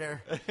commercial right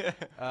there. was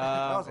a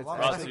lot of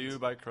Brought seconds. to you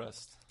by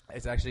Crest.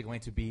 It's actually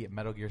going to be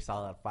Metal Gear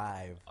Solid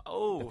 5,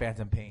 Oh, The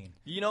Phantom Pain.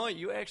 you know what?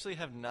 You actually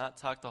have not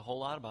talked a whole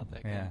lot about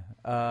that game.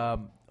 Yeah.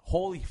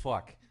 Holy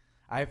fuck.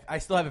 I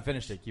still haven't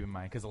finished it, keep in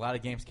mind, because a lot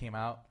of games came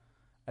out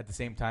at the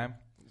same time.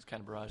 It's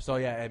kind of barrage. So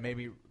yeah, it made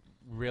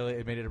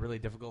it really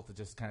difficult to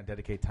just kind of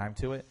dedicate time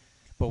to it.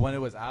 But when it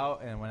was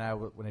out and when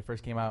it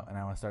first came out and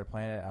I started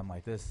playing it, I'm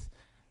like, this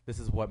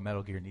is what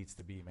Metal Gear needs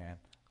to be, man.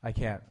 I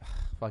can't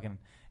fucking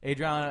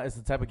Adriana is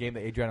the type of game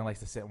that Adriana likes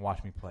to sit and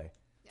watch me play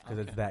because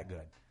it's that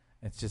good.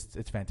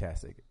 It's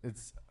fantastic.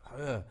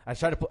 I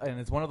try to play, and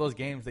it's one of those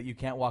games that you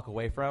can't walk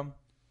away from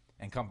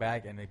and come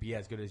back and be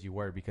as good as you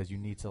were because you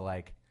need to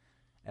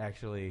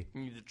actually.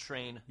 You need to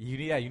train. You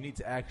need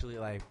to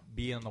actually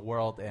be in the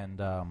world and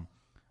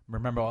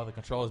remember all the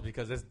controls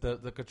because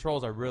the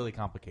controls are really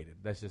complicated.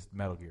 That's just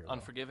Metal Gear.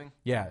 Unforgiving?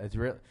 Yeah, it's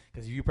real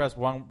because if you press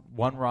one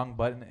wrong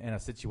button in a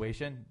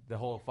situation, the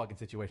whole fucking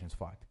situation's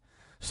fucked.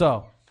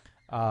 So,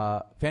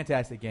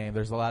 fantastic game.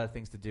 There's a lot of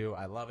things to do.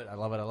 I love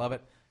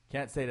it.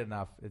 Can't say it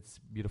enough. It's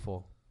a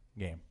beautiful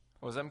game.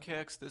 Was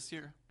MKX this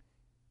year?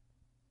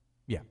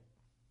 Yeah.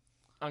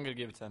 I'm going to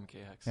give it to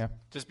MKX. Yeah.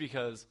 Just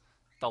because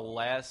the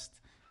last...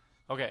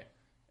 Okay.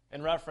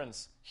 In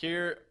reference,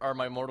 here are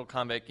my Mortal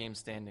Kombat game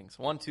standings.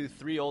 1, 2,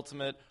 3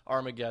 Ultimate,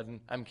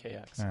 Armageddon,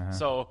 MKX. Uh-huh.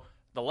 So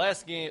the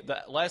last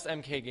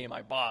MK game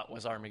I bought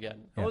was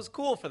Armageddon. Yeah. It was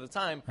cool for the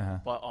time, Uh-huh.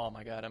 but oh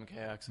my god,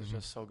 MKX is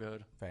just so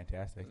good.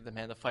 Fantastic.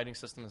 The fighting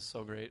system is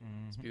so great.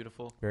 It's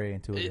beautiful. Very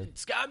intuitive.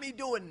 It's got me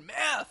doing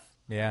math.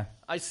 Yeah.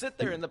 I sit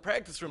there in the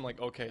practice room like,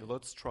 okay,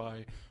 let's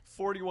try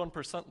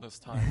 41% this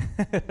time.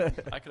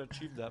 I could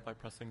achieve that by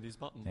pressing these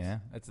buttons. Yeah.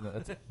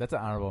 That's an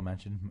honorable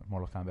mention,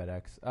 Mortal Kombat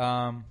X.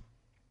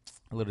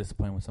 A little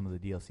disappointed with some of the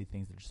DLC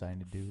things they're deciding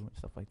to do and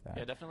stuff like that.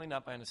 Yeah, definitely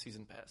not buying a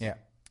season pass. Yeah.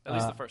 At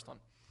least the first one.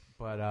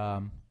 But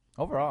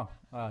overall,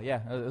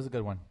 yeah, it was a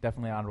good one.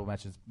 Definitely honorable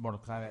mentions.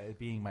 Mortal Kombat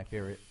being my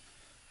favorite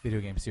video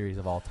game series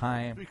of all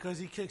time. Because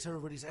he kicks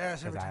everybody's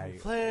ass every Because time I he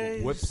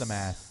plays. whip some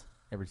ass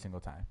every single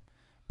time.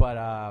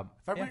 But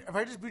If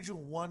I just beat you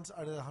once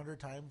out of 100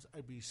 times,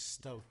 I'd be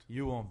stoked.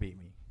 you won't beat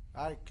me.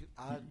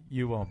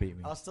 You won't beat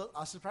me.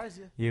 I'll surprise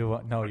you. You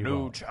won't. No, you New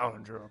won't.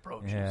 challenger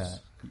approaches. Yeah,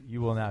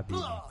 you will not beat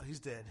me. Oh, he's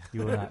dead.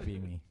 You will not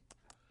beat me.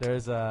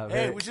 There's a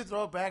Hey, we should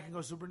throw it back and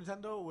go Super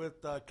Nintendo with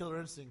Killer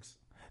Instincts.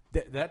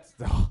 that's.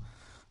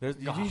 Did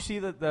you see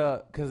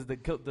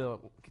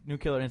the new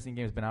Killer Instinct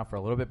game has been out for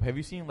a little bit? Have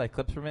you seen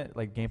clips from it,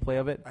 gameplay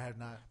of it? I have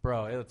not.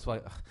 Bro, it's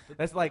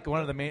that's one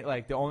of the main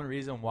the only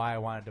reason why I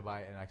wanted to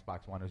buy an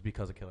Xbox One was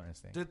because of Killer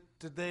Instinct.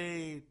 Did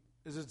they?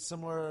 Is it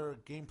similar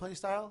gameplay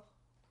style?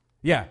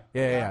 Yeah.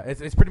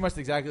 It's pretty much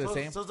exactly the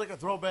same. So it's like a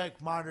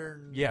throwback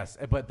modern. Yes,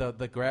 but the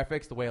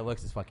graphics, the way it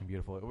looks, is fucking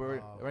beautiful.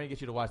 We're gonna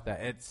get you to watch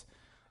that.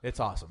 It's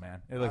awesome,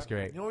 man. It looks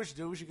great. You know what we should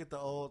do? We should get the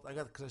old.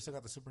 Because I still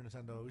got the Super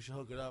Nintendo. We should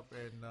hook it up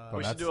and.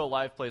 We should do a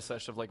live play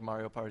session of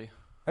Mario Party.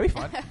 That'd be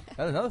fun.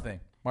 That's another thing.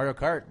 Mario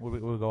Kart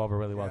would go over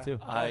really well too.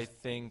 I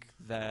think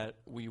that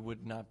we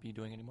would not be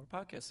doing any more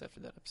podcasts after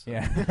that episode.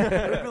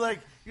 Yeah. We'd be like,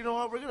 you know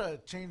what? We're gonna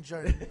change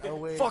our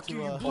way. Fuck to,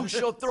 you, you blue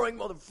shell throwing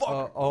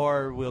motherfucker.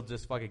 Or we'll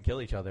just fucking kill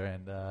each other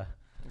and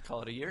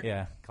Call it a year.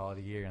 yeah, call it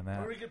a year and that.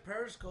 When we get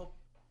Periscope,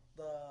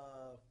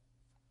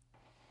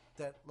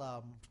 that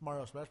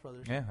Mario Smash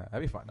Brothers. Yeah,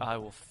 that'd be fun. I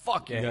will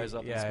fuck you guys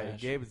up in Yeah,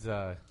 Smash. Gabe's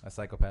a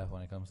psychopath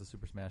when it comes to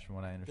Super Smash, from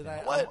what I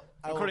understand. What?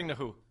 I According to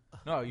who?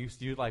 No, you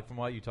like from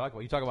what you talk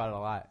about. You talk about it a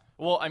lot.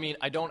 Well, I mean,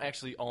 I don't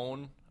actually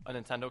own a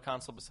Nintendo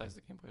console besides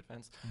the Game Boy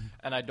Advance,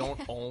 and I don't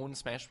own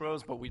Smash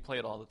Bros. But we play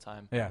it all the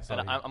time. Yeah, so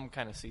and yeah. I'm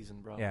kind of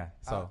seasoned, bro. Yeah,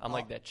 so I'm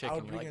like that I would chicken.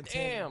 You're bring like, in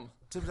Tim. damn.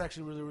 Tim's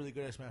actually really, really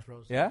good at Smash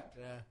Bros. yeah.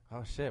 Yeah.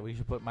 Oh shit, we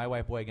should put my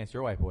white boy against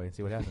your white boy and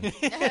see what happens.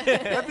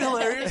 That'd be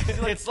hilarious.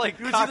 It's like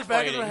You would see the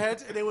back of cockfighting. their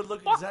heads, and they would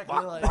look exactly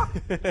like.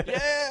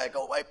 Yeah,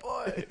 go white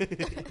boy.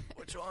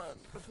 Which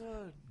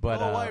one?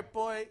 But oh, white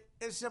boy,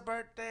 it's your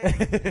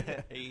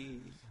birthday. Hey.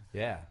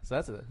 yeah, so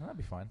that'd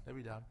be fun.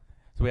 That'd be down.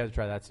 So we have to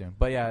try that soon.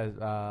 But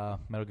yeah,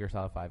 Metal Gear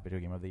Solid 5 video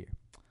game of the year.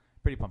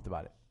 Pretty pumped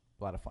about it.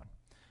 A lot of fun.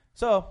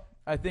 So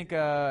I think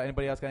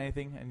anybody else got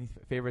anything? Any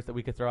favorites that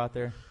we could throw out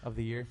there of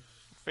the year?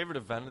 Favorite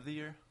event of the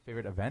year?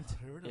 Favorite event?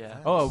 Favorite Yeah.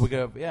 events? Oh, we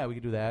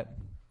could do that.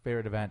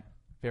 Favorite event?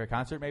 Favorite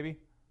concert maybe?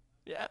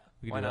 Yeah.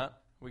 We could Why do that. not?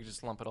 We could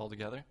just lump it all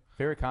together.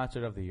 Favorite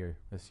concert of the year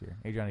this year.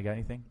 Adriana, you got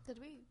anything? Did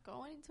we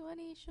go into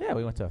any shows? Yeah,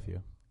 we went to a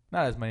few.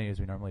 Not as many as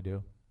we normally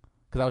do.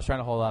 Because I was trying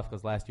to hold off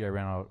because last year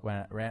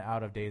I ran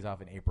out of days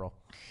off in April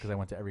because I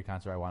went to every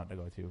concert I wanted to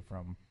go to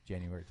from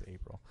January to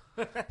April.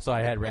 So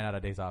I ran out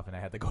of days off and I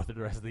had to go through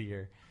the rest of the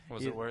year.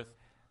 Was Yeah. it worth?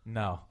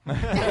 No,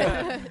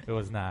 it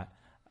was not.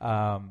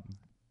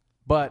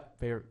 But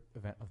favorite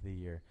event of the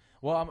year.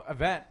 Well,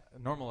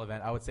 normal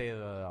event. I would say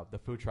the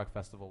food truck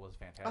festival was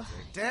fantastic.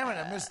 Damn it,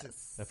 I missed it.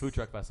 The food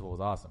truck festival was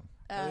awesome.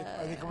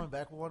 Are they coming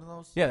back with one of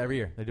those? Yeah, every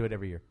year they do it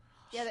every year.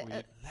 Yeah, Sweet.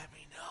 Let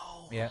me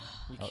know. Yeah,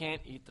 You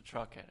can't eat the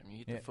truck at him. You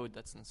eat Yeah. the food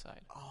that's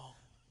inside. Oh,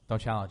 don't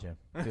challenge him.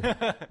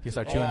 You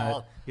start chewing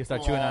on it. You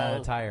start chewing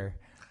on a tire.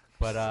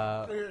 But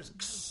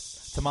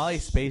Tamale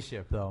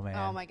Spaceship though, man.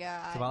 oh my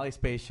god. Tamale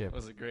Spaceship.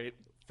 Was it great?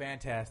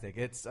 Fantastic.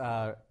 It's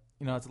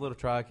it's a little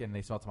truck and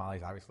they smell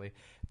tamales, obviously.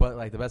 But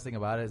like the best thing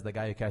about it is the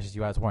guy who cashes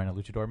you out is wearing a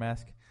luchador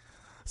mask.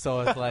 So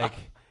it's like,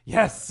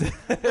 yes.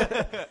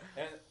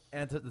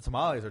 and the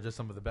tamales are just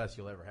some of the best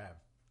you'll ever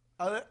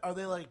have. are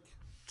they like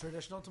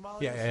traditional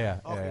tamales? Yeah.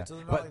 Okay, yeah. so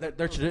they're not But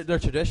like they're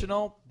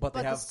traditional, but But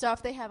they the have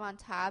stuff they have on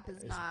top is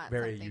it's not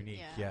very something- unique.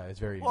 Yeah. Yeah, it's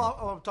very Well,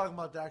 unique. I'm talking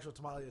about the actual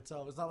tamale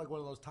itself. It's not like one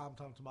of those Tom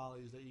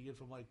tamales that you get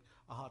from like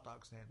a hot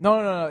dog stand.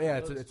 No.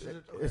 Yeah, So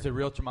it's a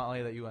real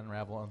tamale that you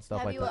unravel and stuff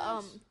Have like you that.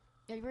 have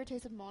you ever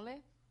tasted mole?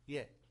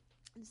 Yeah.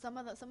 And some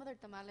of their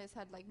tamales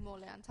had like mole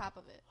on top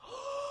of it.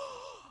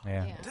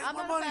 Yeah. Yeah. Take I'm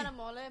my not money. a fan of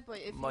mole, but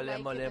if Mole, you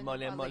like mole, it, then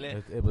mole, I'll mole. like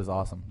it. It was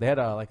awesome. They had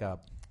like a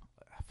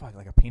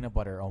peanut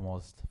butter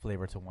almost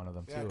flavor to one of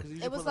them Yeah, too. 'cause you It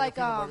usually was put, like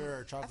like peanut butter or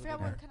I chocolate forgot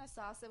in there. what kind of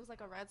sauce. It was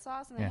like a red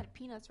sauce, and they Yeah. had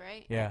peanuts,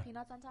 right? Yeah. Like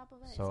peanuts on top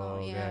of it. So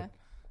yeah. good.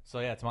 So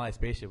yeah, Tamale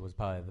Spaceship was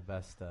probably the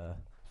best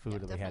food Yeah,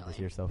 that we had this definitely.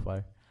 year so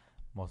far.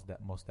 Most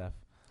def.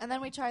 And then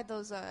we tried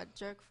those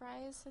jerk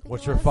fries. I think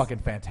Which it were was. fucking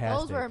fantastic.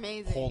 Those were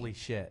amazing. Holy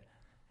shit!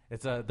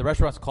 It's the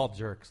restaurant's called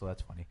Jerk, so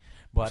that's funny.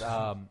 But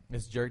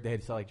it's jerk. They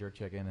had to sell like jerk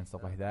chicken and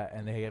stuff like that,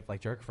 and they had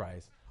like jerk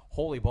fries.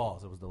 Holy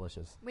balls! It was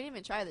delicious. We didn't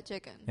even try the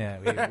chicken. Yeah,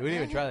 we didn't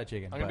even try that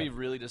chicken. I'm gonna but- be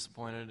really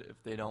disappointed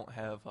if they don't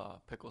have a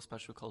pickle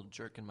special called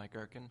Jerkin' My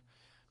Gherkin.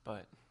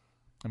 But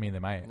I mean, they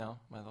might. no,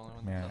 am I the only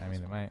one? Yeah, that I knows mean, they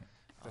this might.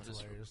 That's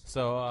Just- hilarious.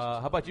 So,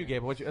 how about you,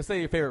 Gabe? Let's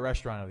say your favorite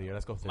restaurant of the year.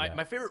 Let's go through one? that.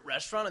 My favorite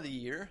restaurant of the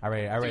year. I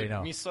already Dude,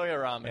 know. Misoya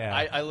Ramen. Yeah.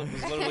 I was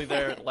literally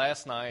there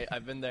last night.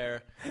 I've been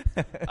there.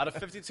 Out of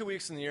 52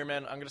 weeks in the year,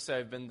 man, I'm going to say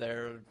I've been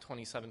there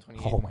 27,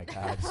 28. Oh my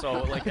god! So,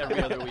 like,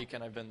 every other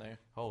weekend I've been there.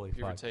 Holy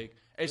Give or fuck! take.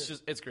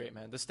 It's great,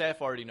 man. The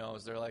staff already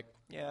knows. They're like,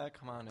 yeah,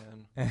 come on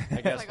in.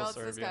 I guess Like, we'll oh, it's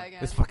serve this you. guy again.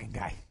 This fucking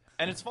guy.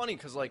 And it's funny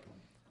because, like,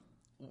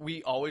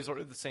 we always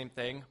order the same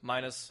thing,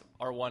 minus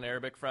our one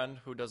Arabic friend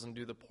who doesn't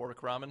do the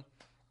pork ramen.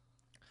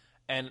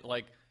 And,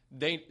 like,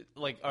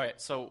 all right,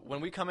 so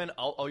when we come in,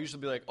 I'll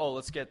usually be like, oh,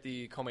 let's get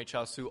the Kome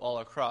Chao Su all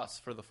across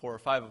for the 4 or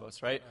 5 of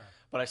us, right?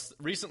 But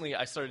recently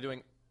I started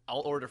doing,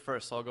 I'll order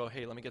first. So I'll go,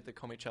 hey, let me get the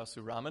Kome Chao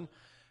Su ramen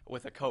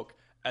with a Coke.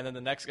 And then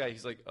the next guy,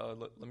 he's like,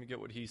 let me get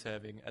what he's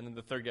having. And then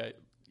the third guy,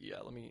 yeah,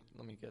 let me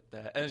get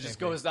that. And it just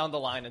goes down the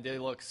line, and they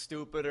look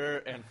stupider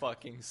and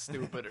fucking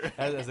stupider.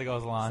 As it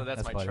goes along. So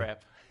that's my funny.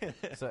 trap.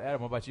 So,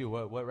 Adam, what about you?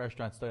 What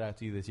restaurant stood out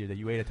to you this year that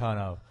you ate a ton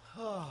of?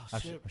 Oh I'm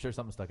shit. sure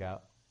something stuck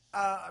out.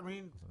 I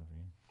mean,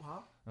 huh?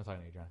 I'm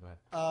talking to Adrian. Go ahead.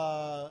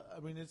 I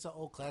mean, it's an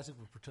old classic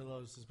with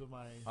Portillo's. It's been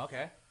my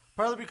Okay.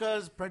 partly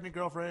because pregnant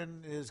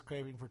girlfriend is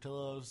craving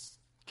Portillo's.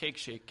 Cake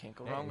shake, can't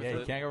go Yeah, wrong with you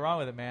it. can't go wrong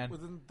with it, man.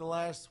 Within the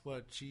last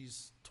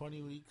she's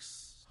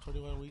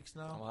 21 weeks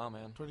now. Wow,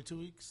 man. 22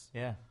 weeks.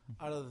 Yeah.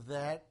 Out of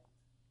that,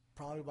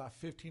 probably about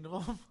 15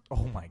 of them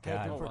Oh my have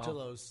god. been wow.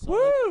 Portillo's. So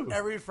Woo! like,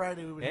 every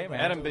Friday we would Hey, hit man.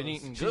 Adam been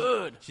Portillo's. eating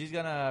good. She's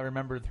gonna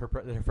remember her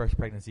first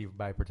pregnancy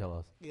by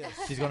Portillo's. Yes.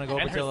 She's gonna go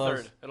And her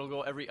Portillo's. third. It'll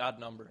go every odd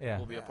number. Yeah.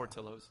 Will be a Yeah.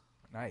 Portillo's.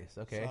 Nice.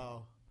 Okay.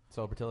 So,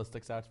 So Portillo's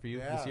sticks out for you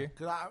this year.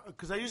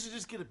 Because I used to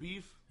just get a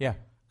beef. Yeah.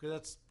 Because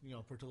that's,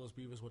 Portillo's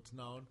beef is what's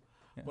known.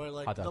 Yeah. But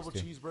like Hot dogs, double too.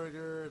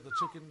 cheeseburger, the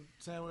chicken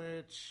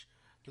sandwich.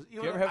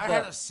 you ever have I the-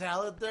 had a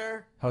salad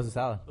there. How's the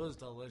salad? It was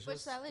delicious. Which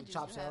salad The did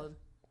chopped you have? salad.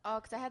 Oh,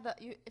 because I had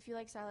if you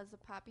like salads, the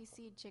poppy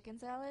seed chicken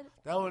salad.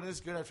 That one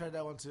is good. I tried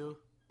that one too.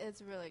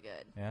 It's really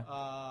good.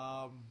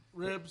 Yeah.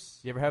 Ribs.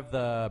 You ever have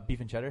the beef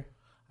and cheddar?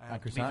 I On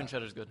have- Beef croissant? and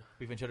cheddar's good.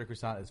 Beef and cheddar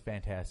croissant is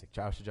fantastic.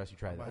 I would suggest you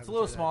try that. might It's have a to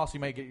little try that. small, so you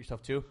might get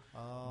yourself two,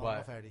 Oh, But-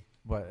 I'm a fatty.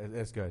 but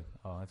it's good.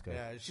 Oh, that's good.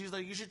 Yeah, she's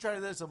like, you should try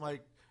this. I'm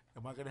like,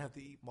 am I gonna have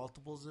to eat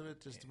multiples of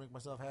it just to make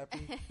myself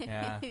happy?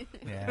 Yeah.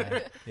 Yeah.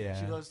 Yeah.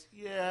 She goes,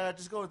 yeah,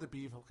 just go with the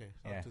beef. Okay,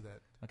 I'll Yeah. do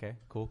that. Okay.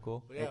 Cool.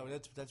 Cool. But yeah,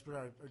 that's been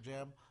our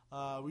jam.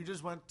 We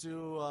just went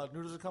to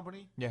Noodles and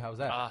Company. Yeah. How was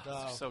that?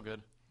 It's so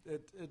good.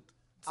 It's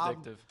It's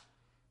addictive.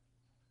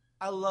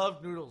 I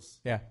love noodles.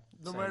 Yeah.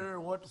 No Same. matter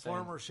what Same.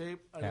 form or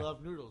shape, I Yeah.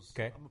 love noodles.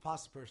 Okay. I'm a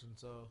pasta person,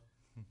 so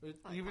Like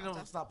even pasta. though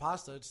it's not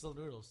pasta, it's still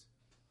noodles.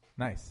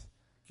 Nice.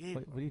 Gabe,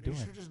 What are you doing?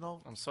 sure there's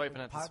no I'm swiping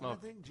at the pot in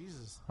smoke. that thing?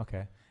 Jesus.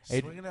 Okay.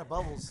 Ad- Swinging at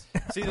bubbles.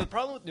 See, the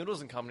problem with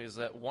Noodles and Company is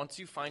that once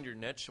you find your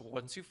niche,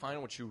 once you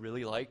find what you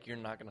really like, you're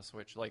not going to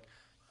switch. Like,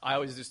 I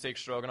always do steak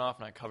stroganoff,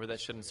 and I cover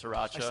that shit in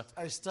sriracha,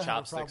 I still have a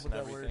chopsticks, problem and with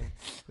that word. everything.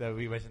 That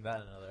we mentioned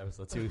that in another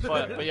episode too.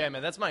 But yeah,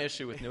 man, that's my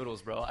issue with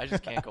noodles, bro. I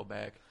just can't go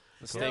back.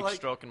 The steak like-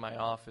 stroking my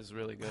off is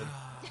really good.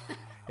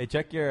 Hey,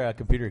 check your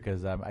computer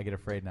because I get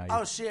afraid now.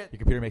 Oh, shit. Your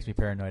computer makes me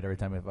paranoid every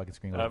time I fucking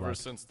screen goes Ever black.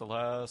 since the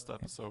last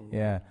episode.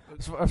 Yeah.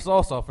 So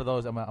also for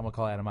those, I'm gonna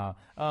call Adam out.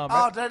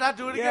 Oh, did I not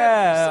do it again?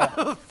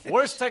 Yeah.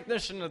 Worst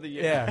technician of the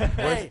year. Yeah.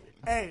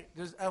 hey,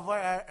 just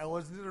FYI, I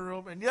wasn't in the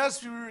room. And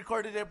yes, we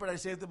recorded it, but I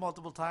saved it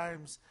multiple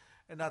times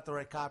and not the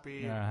right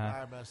copy. Uh-huh.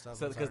 I messed up.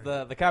 So I'm because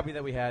sorry. the copy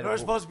that we had, There was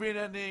supposed to be an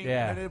ending.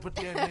 Yeah. I didn't put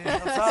the ending.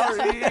 I'm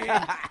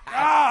sorry.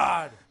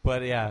 God.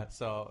 but yeah,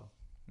 so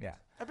yeah,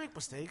 I make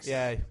mistakes.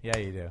 yeah, you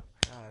do.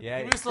 God. Yeah.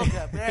 Give me a slow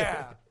cap.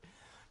 Yeah.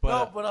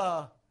 But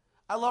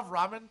I love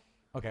ramen.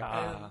 okay,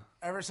 And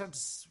ever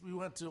since we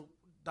went to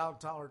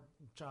downtown or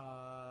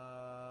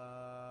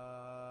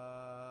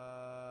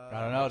I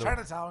don't know.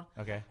 Chinatown.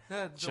 okay.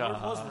 The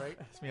word wasn't right.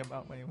 Ask me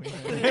about when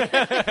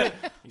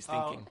He's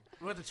thinking.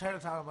 We went to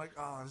Chinatown. I'm like,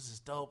 oh, this is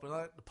dope. And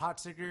like, the pot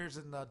stickers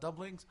and the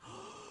dumplings.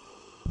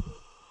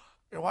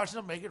 And watching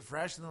them make it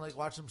fresh and then like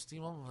watch them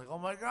steam them. I'm like, oh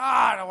my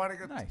god, I want to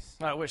get nice.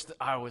 I wish that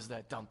I was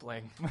that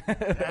dumpling.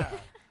 Yeah.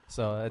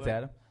 So that's But-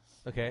 Adam.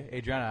 Okay,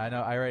 Adriana,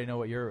 I already know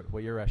what your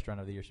restaurant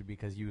of the year should be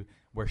because you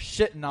were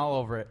shitting all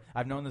over it.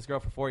 I've known this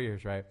girl for 4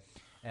 years, right?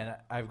 And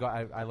I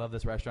love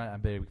this restaurant. I'm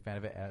a big fan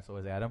of it. So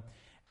is Adam.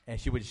 And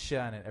she would shit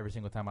on it every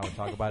single time I would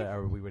talk about it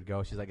or we would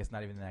go. She's like, it's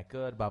not even that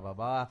good, blah blah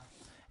blah.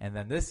 And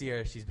then this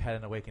year she's had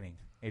an awakening.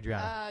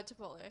 Adriana,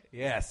 Chipotle.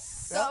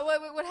 yes. So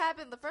what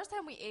happened? The first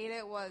time we ate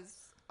it was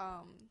I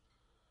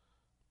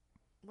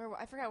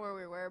forgot where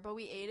we were, but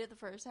we ate it the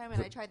first time,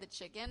 and I tried the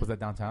chicken. Was that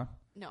downtown?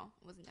 No,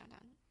 it wasn't downtown.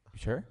 You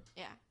sure?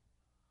 Yeah.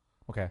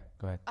 Okay,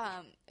 go ahead.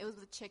 It was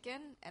the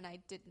chicken, and I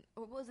didn't.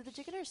 Was it the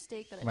chicken or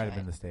steak that I It might tried? have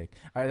been the steak.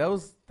 All right,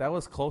 that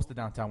was close to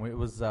downtown. It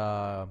was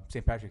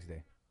St. Patrick's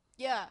Day.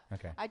 Yeah.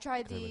 Okay. I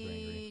tried 'Cause I was the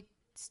angry.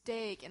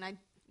 steak, and I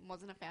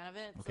wasn't a fan of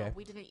it. Okay. So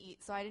we didn't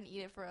eat. So I didn't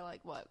eat it for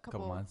like what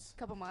Couple months.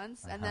 Couple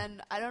months, and Uh-huh.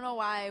 then I don't know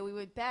why we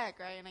went back,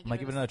 right? And I I'm like,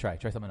 give it another try.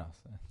 Try something else.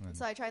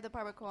 So I tried the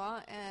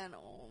barbacoa, and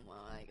oh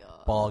my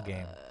god, Ball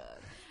game.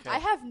 I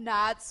have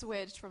not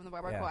switched from the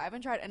barbacoa. Yeah. I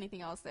haven't tried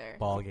anything else there.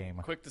 Ball game.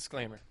 Quick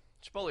disclaimer: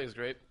 Chipotle is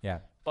great, Yeah.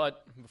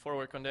 but before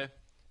work one day,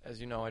 as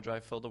you know, I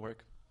drive Phil to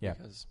work. Yeah.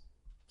 Because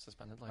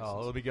suspended license.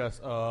 Oh, let me guess.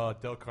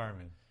 Del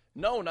Carmen.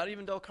 No, not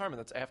even Del Carmen.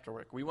 That's after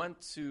work. We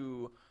went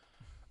to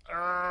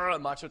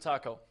Macho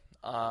Taco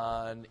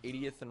on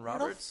 80th and Where the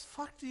Roberts.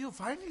 fuck do you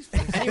find these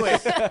places?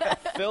 Anyways,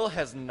 Phil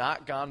has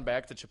not gone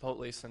back to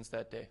Chipotle since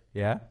that day.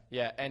 Yeah.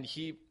 Yeah, and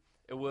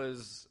it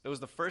was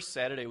the first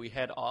Saturday we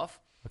had off.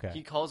 Okay.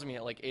 He calls me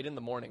at like 8 in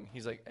the morning.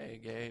 He's like, "Hey,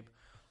 Gabe,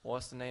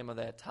 what's the name of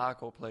that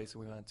taco place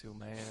we went to,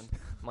 man?"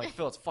 I'm like,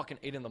 "Phil, it's fucking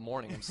 8 in the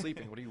morning. I'm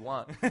sleeping. What do you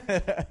want?"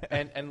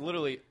 and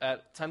literally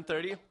at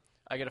 10:30,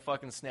 I get a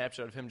fucking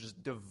snapshot of him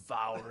just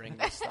devouring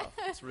this stuff.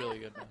 It's really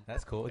good, man.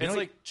 That's cool. You It's know,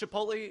 like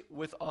Chipotle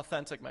with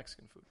authentic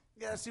Mexican food.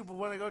 Yeah, see, but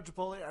when I go to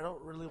Chipotle, I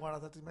don't really want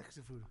authentic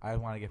Mexican food. I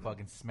want to get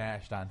fucking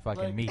smashed on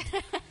fucking Like- meat.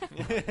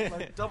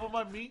 Like double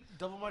my meat,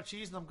 double my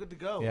cheese, and I'm good to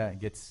go. Yeah, it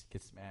gets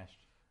smashed.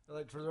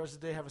 Like for the rest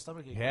of the day, have a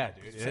stomach ache. Yeah,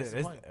 dude. That's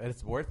the point.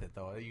 It's worth it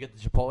though. You get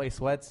the Chipotle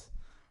sweats.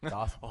 It's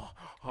awesome.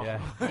 Yeah.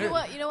 You know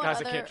what? You know what Guys, I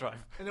other? can't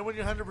drive. And then when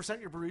you're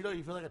 100% your burrito,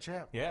 you feel like a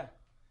champ. Yeah.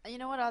 You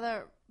know what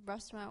other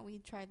restaurant we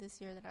tried this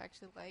year that I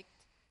actually liked?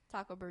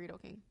 Taco Burrito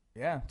King.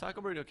 Yeah.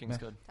 Taco Burrito King's Yeah.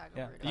 good. Taco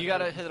Yeah. Burrito. You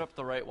gotta hit up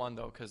the right one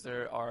though, because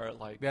there are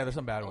like Yeah, there's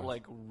some bad ones.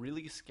 like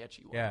really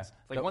sketchy ones. Yeah.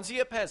 Like The- once you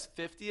get past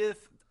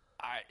 50th,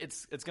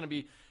 it's gonna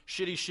be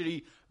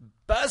shitty.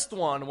 Best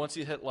one once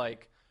you hit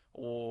like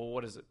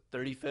what is it,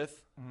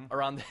 35th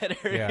around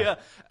that area, Yeah.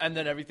 and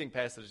then everything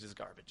past it is just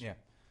garbage. Yeah.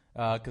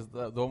 Because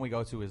the one we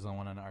go to is the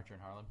one on Archer in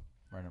Harlem.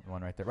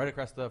 One right there. Right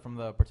across from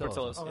the Portillo's.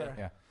 Portillo's, Okay. yeah.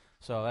 Yeah.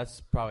 So that's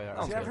probably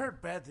our See, good. I've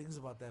heard bad things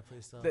about that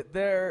place, though.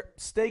 Their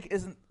steak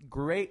isn't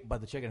great, but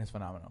the chicken is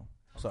phenomenal.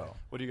 So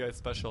What do you guys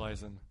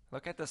specialize in?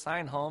 Look at the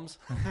sign, Holmes.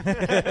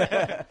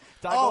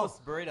 tacos,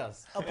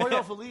 burritos. El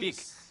Pollo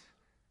Feliz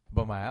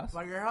But my house?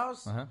 by your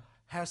house Uh-huh.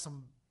 has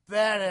some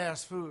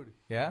badass food.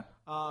 Yeah?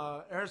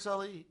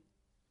 Araceli,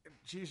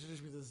 she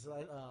introduced me to this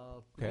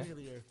beginning of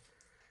the year.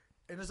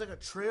 And it's like a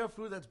tray of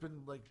food that's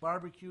been like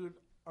barbecued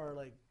are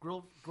like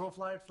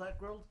flat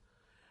grilled,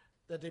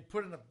 that they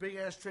put in a big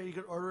ass tray. You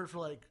can order it for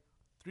like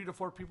 3 to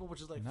 4 people,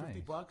 which is like Nice.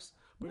 $50,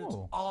 but Ooh. it's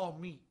all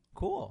meat.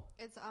 Cool.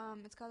 It's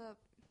called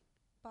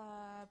a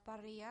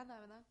parrillada,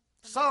 ¿verdad?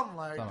 Something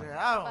like Something. that.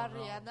 I don't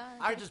Parrillada, know.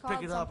 I I think just it's pick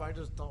called it up. something. I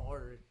just don't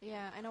order it.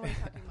 Yeah, I know what you're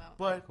talking about.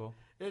 But Cool.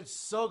 it's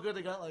so good.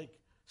 They got like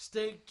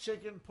steak,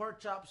 chicken, pork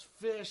chops,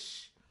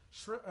 fish,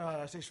 shrimp.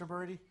 I say shrimp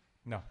already.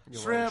 No. You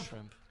love Shrimp.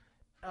 shrimp.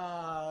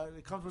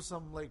 It comes with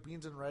some like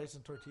beans and rice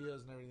and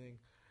tortillas and everything.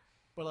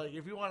 But like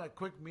if you want a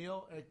quick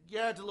meal,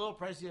 yeah, it's a little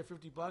pricey at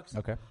 $50.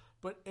 Okay.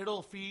 But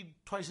it'll feed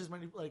twice as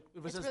many. Like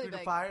if it It's says really 3 to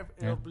big. 5,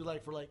 it'll Yeah. be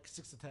like for like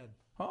 6 to 10.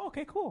 Oh,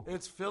 okay, cool.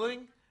 It's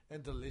filling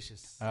and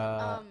delicious.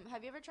 Have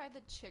you ever tried the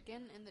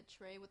chicken in the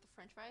tray with the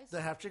French fries?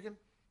 The half chicken.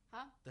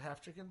 Huh? The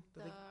half chicken.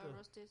 The thing?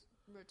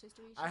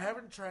 rotisserie. I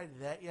haven't tried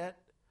that yet.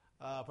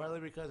 Probably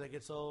because I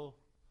get so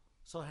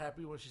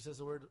happy when she says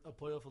the word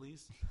pollo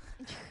feliz,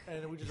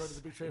 and we just order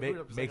the big tray of food.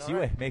 I'm just makes like, you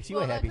all right. makes you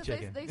a happy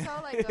chicken. They sell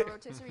like a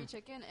rotisserie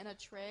chicken in a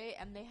tray,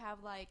 and they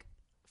have like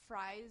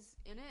fries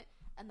in it,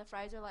 and the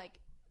fries are like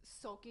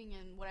soaking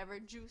in whatever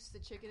juice the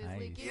chicken is Nice.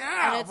 leaking.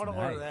 Yeah, and I'm it's gonna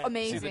nice. order that.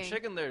 amazing. See, the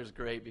chicken there is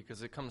great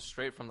because it comes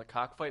straight from the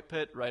cockfight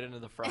pit right into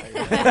the fry. You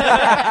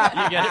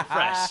get it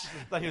fresh. I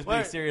thought he was Wait.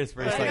 being serious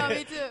for a I know, second.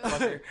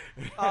 me too.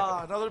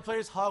 Another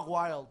place, Hog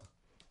Wild.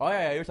 Oh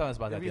yeah, you were telling us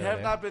about that. If the you other have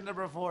day. not been there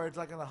before, it's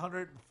like on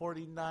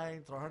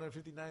 149th or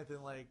 159th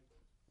in like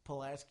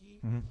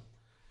Pulaski. Mhm.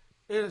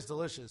 It is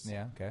delicious.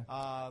 Yeah. Okay.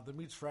 The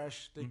meat's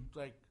fresh. They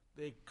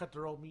they cut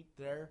their own meat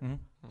there, Mhm.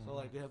 so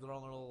like they have their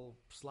own little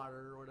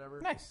slaughter or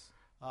whatever. Nice.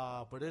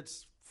 But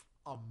it's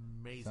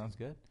amazing. Sounds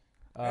good.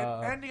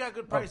 And you got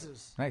good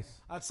prices Nice.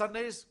 on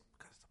Sundays.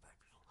 God, it's the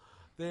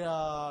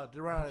black people. They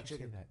run out of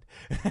chicken.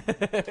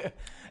 That.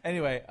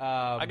 Anyway,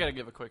 I gotta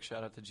give a quick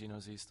shout out to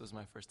Gino's East. This was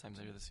my first time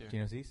there this year.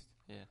 Gino's East.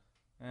 Yeah.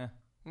 Eh,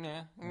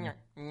 Yeah.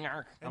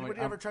 Anybody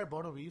I'm- ever try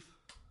Bono beef?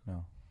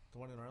 no. The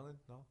one in Ireland?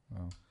 No.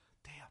 No.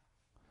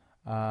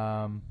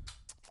 Damn.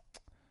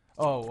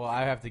 Oh well,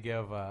 I have to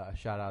give a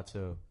shout out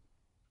to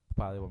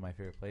probably one of my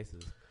favorite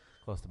places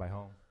close to my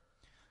home.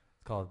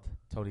 It's called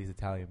Tony's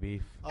Italian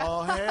Beef.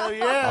 Oh hell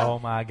yeah! Oh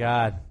my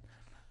god.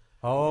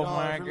 Oh Yo,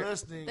 my if you're god.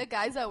 listening, The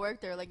guys that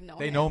work there like know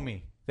They him. know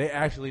me. They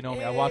actually know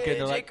me. I walk in,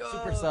 they're like Jacob.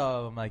 super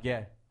sub. I'm like,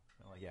 yeah.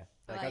 I'm like, yeah.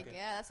 They're Like, like, okay.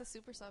 yeah, that's a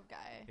super sub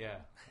guy. Yeah.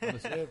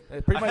 If-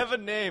 Pretty I much. have a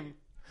name.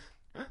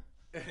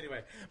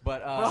 Anyway,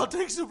 but I'll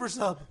take super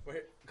sub.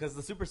 because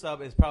the super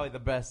sub is probably the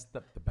best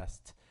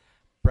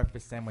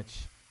breakfast sandwich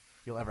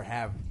you'll ever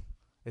have.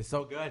 It's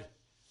so good.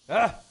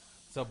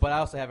 So, but I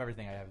also have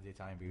everything. I have the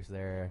Italian beefs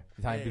there.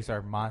 The Italian Hey. beefs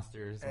are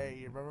monsters. Hey,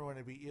 you remember when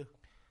they beat you?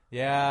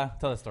 Yeah,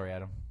 tell the story,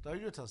 Adam. No,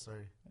 you tell a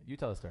story. You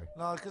tell the story.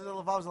 No, because it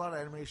involves a lot of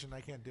animation.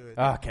 I can't do it.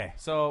 Okay,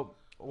 so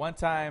one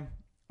time,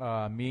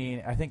 I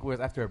think it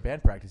was after a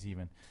band practice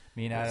even,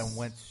 me and Adam Yes.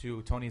 went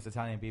to Tony's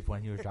Italian Beef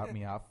when he was dropping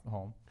me off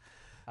home.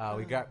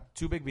 We got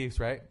 2 big beefs,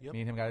 right? Yep. Me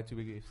and him got 2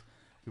 big beefs.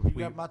 You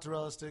got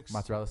mozzarella sticks.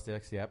 Mozzarella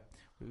sticks, yep.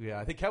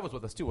 I think Kev was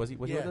with us too. Was he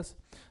with Yeah. us?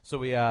 So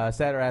we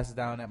sat our asses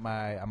down at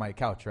my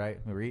couch, right?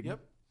 We were eating. Yep.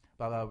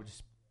 Blah, blah, we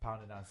just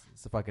pounded on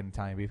the fucking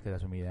Italian beef because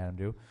that's what me and Adam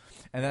do.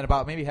 And then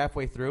about maybe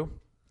halfway through,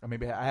 or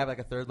maybe I have like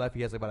a third left.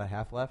 He has like about a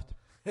half left.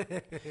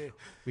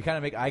 We kind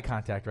of make eye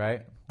contact,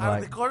 right? Out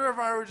Like- of the corner of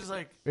our, we're just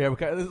like, yeah,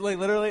 because like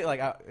literally, like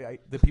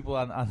the people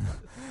on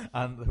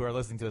who are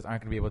listening to this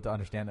aren't going to be able to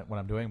understand what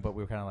I'm doing, but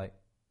we were kind of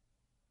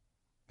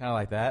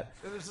like that.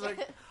 and it's like,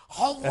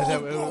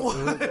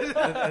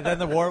 And then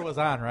the war was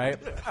on, right?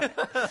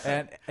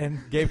 And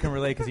Gabe can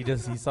relate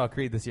because he saw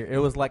Creed this year. It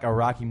was like a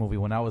Rocky movie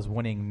when I was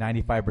winning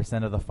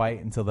 95% of the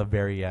fight until the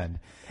very end.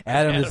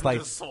 Adam just like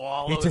just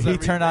swallows he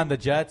turned on the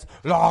jets,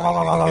 and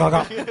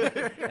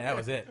that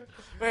was it.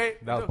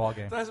 Wait, That was ball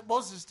game. The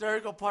most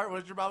hysterical part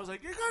was your mom was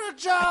like, "You're gonna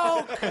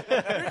choke!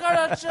 You're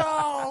gonna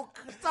choke!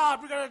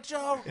 Stop! You're gonna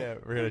choke!" Yeah,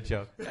 we're gonna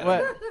joke.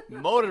 What?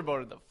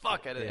 Motorboated the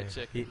fuck out of that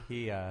chick. He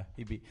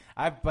beat.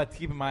 But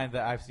keep in mind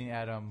that I've seen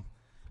Adam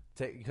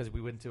because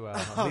we went to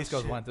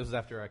Jalisco's shit. once. This was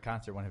after a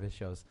concert, one of his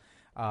shows.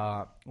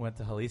 Went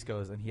to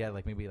Jalisco's and he had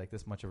like maybe like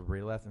this much of a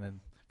burrito left, and then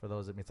for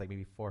those it's like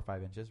maybe 4 or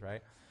 5 inches,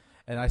 right?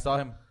 And I saw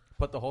him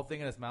put the whole thing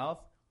in his mouth.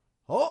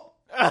 Oh,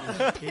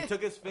 He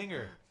took his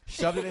finger,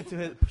 shoved the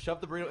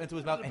burrito into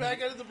his mouth, the and back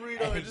he, end of the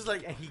burrito, and and just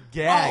like, and he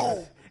gagged,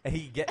 Oh! and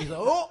he's like,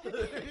 oh,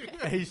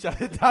 and he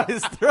shoved it down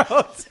his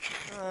throat.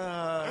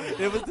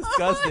 It was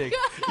disgusting.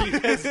 He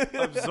just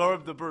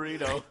absorbed the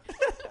burrito.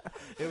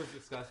 It was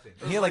disgusting.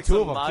 He had like 2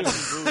 of them too.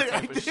 Majin Buu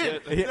type of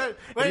shit. He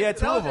had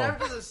 2 that of was them.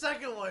 after the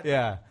second one.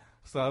 Yeah,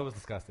 so it was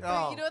disgusting.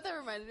 Oh. You know what that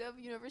reminded me of?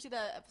 You ever see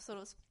that episode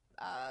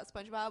of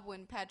SpongeBob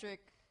when Patrick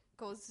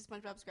goes to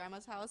SpongeBob's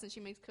grandma's house and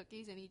she makes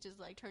cookies and he just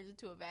like turns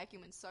into a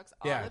vacuum and sucks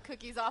all Yeah. the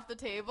cookies off the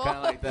table? Kind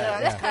of like Yeah,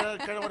 that. that's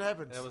Yeah. kind of what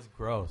happens. That was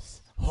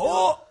gross.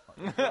 Oh!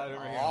 Right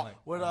over here, I'm like,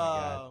 When oh my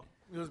God.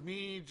 it was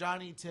me,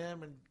 Johnny,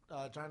 Tim, and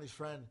Johnny's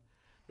friend.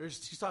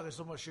 He's talking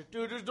so much shit,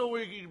 dude. There's no way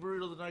you can eat a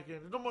burrito the night game.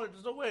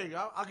 There's no way.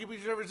 I'll give you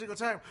every single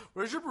time.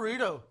 Where's your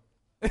burrito?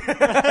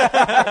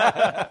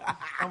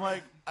 I'm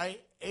like, I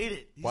ate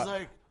it. He's What?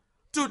 like,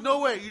 dude, dude, no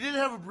way. You didn't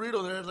have a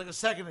burrito there like a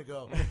second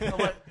ago. I'm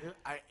like,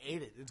 I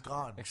ate it. It's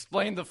gone.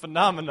 Explain the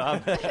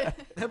phenomenon.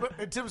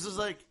 And Tim's was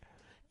like,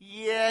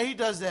 yeah, he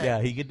does that.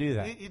 Yeah, he could do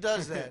that. He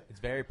does that. It's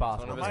very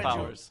possible. One of his Mind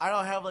you, powers. I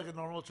don't have like a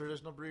normal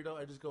traditional burrito.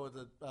 I just go with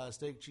the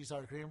steak, cheese,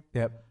 sour cream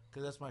Yep.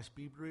 because that's my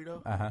speed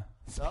burrito. Uh-huh.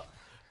 So,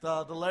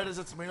 the lettuce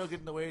and tomato get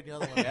in the way, and the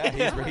other one.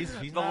 Yeah, he's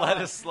The not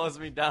lettuce slows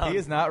me down. He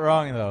is not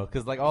wrong though,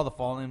 because like all the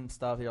falling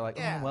stuff, you're like,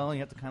 Yeah. oh well, you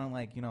have to kind of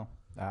like,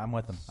 I'm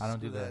with him. I don't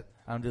do Screw the that.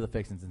 I don't do the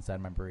fixings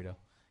inside my burrito.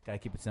 Gotta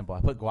keep it simple.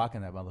 I put guac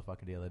in that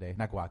motherfucker the other day.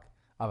 Not guac,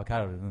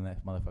 avocado in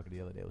that motherfucker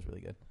the other day. It was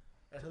really good.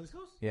 At Hilly's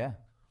Coast? Yeah,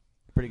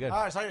 pretty good.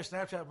 I saw your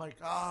Snapchat. I'm like,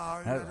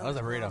 That was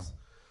a burrito.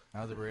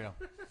 That was a burrito.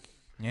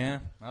 Yeah,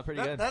 that was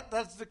pretty good.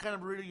 That's the kind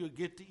of burrito you would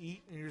get to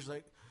eat, and you're just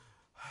like,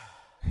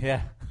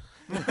 Yeah,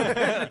 you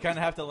kind of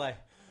have to like,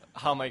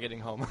 How am I getting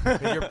home?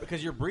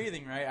 because you're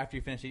breathing right after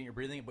you finish eating. You're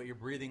breathing, but you're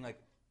breathing like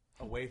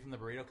away from the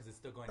burrito because it's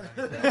still going down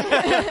your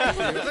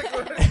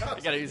throat.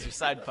 You gotta use your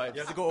side pipes.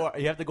 You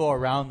have to go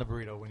around the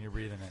burrito when you're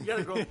breathing it. you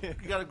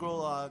gotta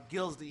grow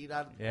gills to eat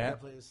out Yeah.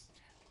 that place.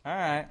 All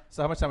right.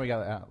 So how much time we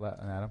got,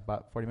 Adam?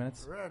 About 40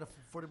 minutes? We're at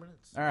 40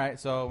 minutes. All right.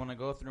 So when I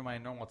go through my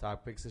normal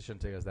topics, it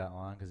shouldn't take us that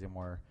long because they're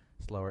more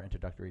slower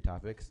introductory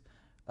topics.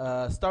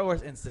 Star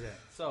Wars incident.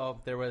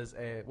 So there was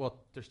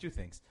there's two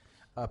things.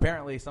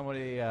 Apparently,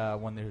 somebody,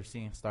 when they were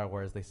seeing Star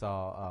Wars, they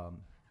saw,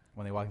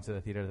 when they walked into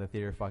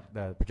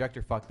the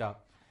projector fucked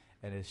up,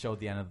 and it showed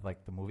the end of,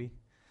 like, the movie.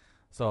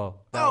 So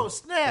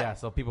Snap! Yeah,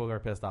 so people were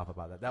pissed off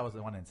about that. That was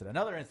the one incident.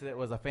 Another incident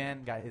was a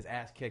fan got his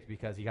ass kicked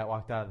because he got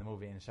walked out of the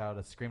movie and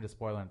screamed a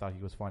spoiler and thought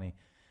he was funny,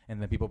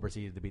 and then people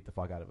proceeded to beat the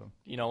fuck out of him.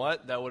 You know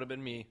what? That would have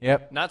been me.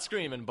 Yep. Not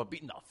screaming, but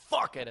beating the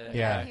fuck out of it.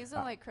 Yeah. He's in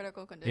like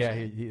critical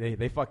condition. Yeah,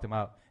 they fucked him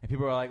up, and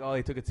people were like, "Oh,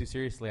 he took it too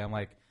seriously." I'm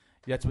like,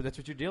 that's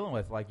what you're dealing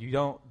with. Like, you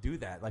don't do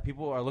that. Like,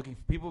 people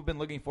have been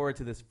looking forward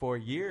to this for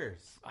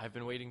years. I've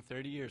been waiting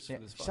 30 years for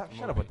this Shut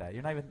fucking up movie. with that.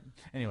 You're not even.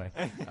 Anyway,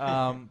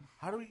 How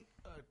do we?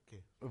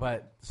 Okay.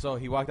 but so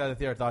he walked out of the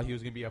theater, thought he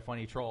was gonna be a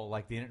funny troll,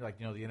 like the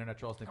internet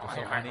trolls think they're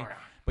so funny.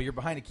 But you're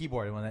behind a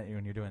keyboard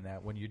when you're doing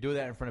that. When you do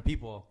that in front of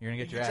people, you're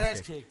gonna get your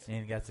ass kicked.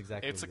 And that's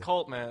exactly. It's a what it is.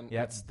 cult, man.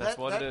 Yep. That's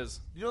what it is.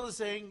 You know the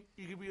saying,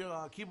 you can be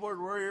a keyboard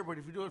warrior, but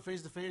if you do it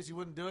face to face, you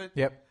wouldn't do it?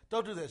 Yep.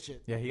 Don't do that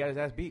shit. Yeah, he got his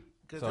ass beat.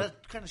 Because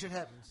that kind of shit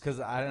happens. Because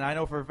I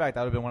know for a fact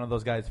I would have been one of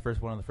those guys,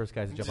 one of the first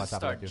guys to jump on Just top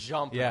of that start dude.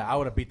 jumping. Yeah, I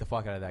would have beat the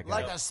fuck out of that guy.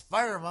 Like a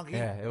spider monkey.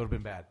 Yeah, it would have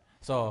been bad.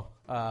 So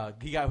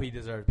he got what he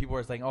deserved. People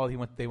were saying, "Oh,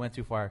 they went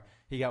too far."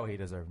 He got what he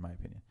deserved, in my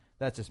opinion.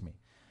 That's just me.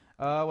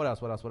 What else?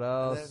 And then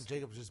Else?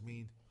 Jacob's just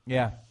mean.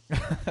 Yeah,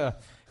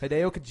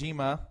 Hideo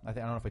Kojima. I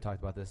don't know if we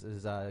talked about this.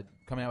 Is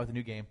coming out with a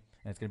new game,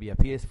 and it's going to be a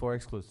PS4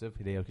 exclusive.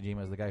 Hideo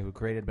Kojima is the guy who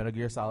created Metal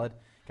Gear Solid.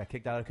 Got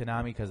kicked out of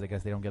Konami because I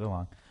guess they don't get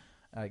along.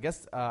 I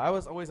guess I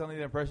was always under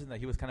the impression that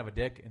he was kind of a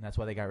dick, and that's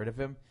why they got rid of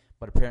him.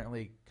 But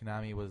apparently,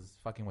 Konami was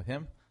fucking with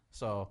him,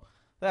 so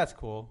that's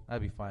cool.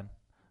 That'd be fun.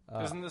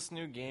 Isn't this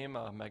new game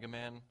a Mega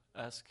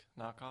Man-esque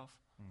knockoff?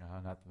 No,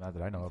 not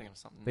that I know I'm of. thinking of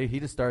something. He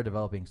just started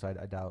developing, so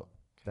I doubt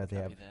that they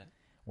Could have be that.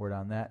 word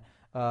on that.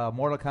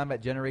 Mortal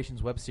Kombat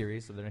Generations web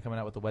series, so they're coming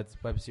out with the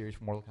web series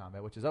for Mortal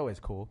Kombat, which is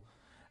always cool,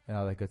 and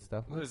all that good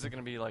stuff. Is it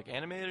going to be like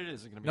animated?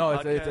 Is it going to be No, a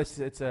podcast?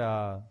 it's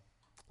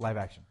live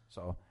action,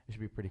 so it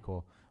should be pretty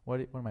cool. What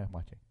am I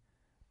watching?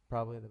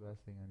 Probably the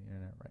best thing on the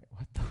internet, right?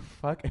 What the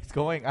fuck is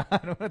going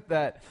on with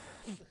that?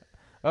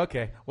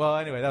 Okay, well,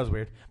 anyway, that was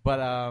weird,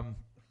 but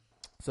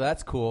so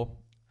that's cool.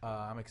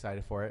 I'm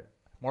excited for it.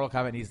 Mortal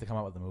Kombat needs to come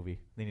out with a movie.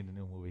 They need a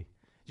new movie.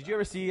 Did you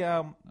ever see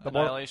the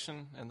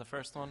Annihilation in the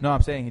first one? No,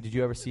 I'm saying, did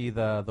you ever see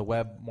the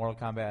web Mortal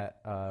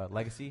Kombat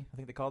Legacy? I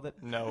think they called it.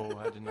 No,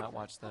 I did not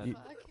watch that.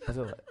 Was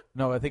it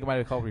no, I think it might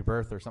have called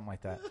Rebirth or something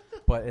like that.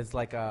 But it's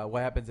like,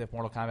 what happens if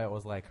Mortal Kombat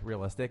was like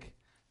realistic?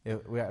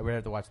 We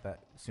have to watch that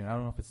soon. I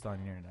don't know if it's still on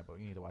the internet, but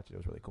you need to watch it. It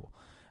was really cool,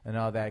 and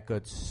all that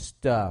good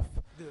stuff.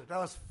 Dude, that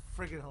was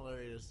freaking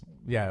hilarious.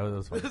 Yeah, it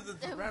was fun.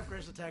 the rap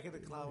crash attacking the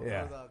clown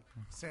Yeah. or the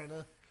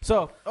Santa.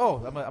 So,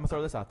 I'm gonna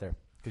throw this out there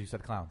because you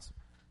said clowns.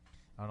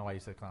 I don't know why you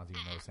said clowns,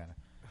 even though it's Santa.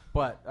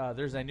 But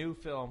there's a new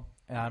film,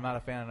 and I'm not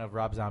a fan of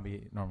Rob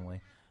Zombie normally,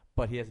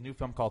 but he has a new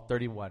film called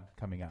 31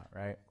 coming out.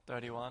 Right,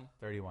 31?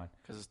 31.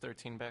 Because it's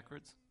 13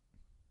 backwards?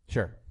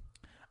 Sure.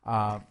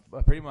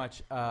 But pretty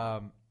much,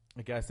 I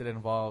guess it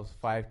involves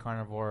 5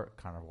 carnival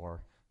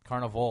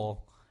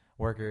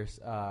workers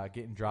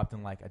getting dropped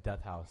in like a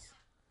death house,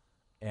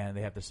 and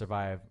they have to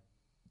survive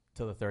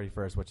till the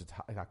 31st, which is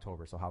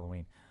October, so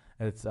Halloween.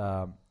 And it's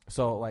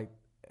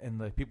and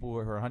the people who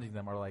are hunting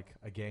them are like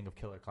a gang of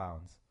killer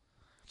clowns.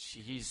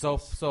 Jeez. So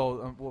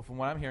well, from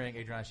what I'm hearing,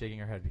 Adriana's shaking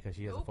her head because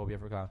she has a phobia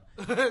for clowns.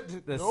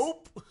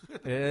 Nope.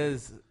 It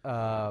is.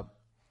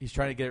 He's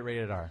trying to get it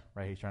rated R,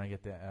 right? He's trying to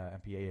get the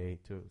MPAA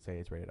to say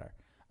it's rated R.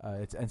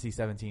 It's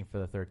NC-17 for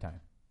the third time.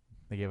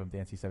 They gave him the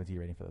NC-17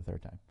 rating for the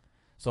third time.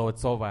 So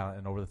it's so violent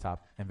and over the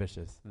top and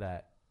vicious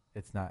that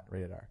it's not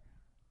rated R.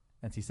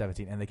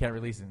 NC-17, and they can't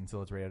release it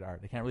until it's rated R.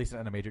 They can't release it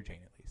on a major chain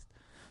at least.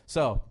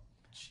 So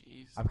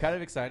Jeez. I'm kind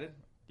of excited.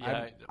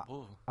 Yeah.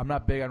 I'm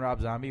not big on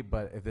Rob Zombie,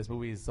 but if this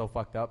movie is so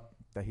fucked up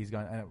that he's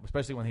going, and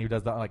especially when he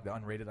does the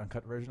unrated,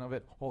 uncut version of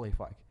it, holy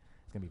fuck,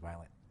 It's gonna be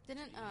violent. Did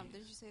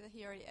you say that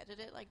he already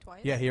edited it like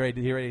twice? Yeah, he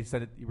already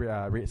sent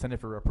it sent it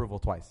for approval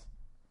twice,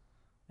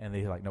 and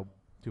they're like, nope,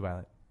 too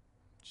violent.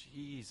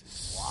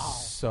 Jesus. Wow.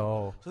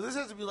 So So this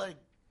has to be like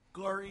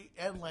gory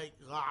and like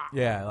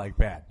yeah, like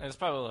bad, And it's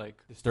probably like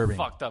disturbing.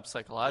 fucked up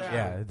psychologically.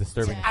 Yeah,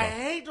 disturbing. Yeah. I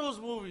hate those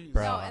movies.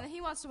 Bro. No, and then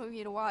he wants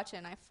me to watch it,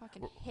 and I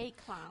fucking hate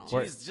clowns.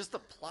 Jeez, just the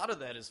plot of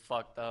that is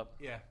fucked up.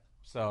 Yeah.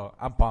 So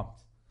I'm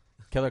pumped.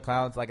 Killer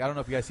Clowns. Like I don't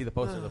know if you guys see the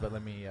poster, but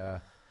let me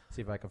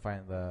see if I can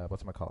find the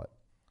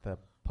the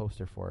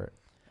poster for it.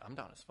 I'm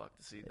down as fuck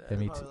to see that. Yeah,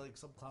 me Probably too. like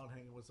some clown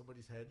hanging with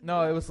somebody's head.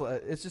 No, it was.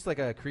 It's just like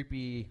a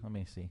creepy. Let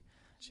me see.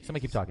 Somebody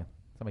keep talking.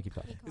 Hate Is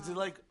clowns. it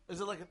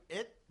like an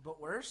It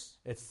but worse?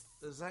 It's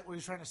Is that what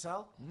he's trying to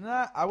sell?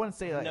 not. I wouldn't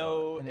say like.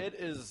 No, it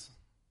is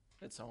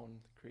its own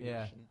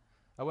creation.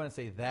 I wouldn't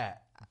say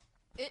that.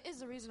 It is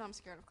the reason I'm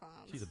scared of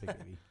clowns. She's a big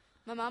baby.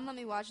 My mom let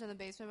me watch it in the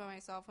basement by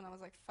myself when I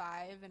was like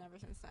 5, and ever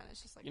since then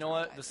it's just like. You know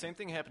what? The traumatizing. same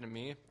thing happened to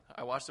me.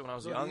 I watched it when I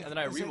was So young, you- and then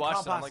I you say rewatched it.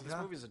 I'm Clown like, this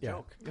Posse, movie's a Yeah.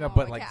 joke. You know, No,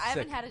 but I like can't. I sick.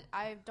 haven't had it.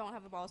 I don't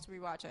have the balls to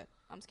rewatch it.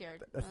 I'm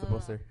scared. That's the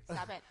poster.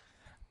 Stop it.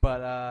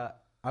 But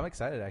I'm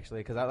excited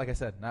actually because like I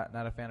said, not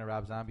a fan of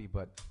Rob Zombie,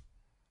 but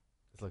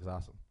this looks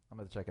awesome. I'm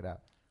gonna check it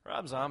out.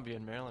 Rob Zombie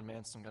and Marilyn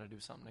Manson got to do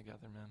something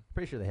together, man.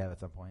 Pretty sure they have at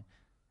some point.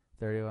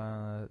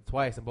 31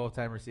 twice, and both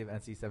times received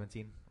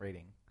NC-17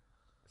 rating.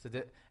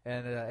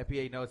 And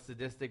EPA notes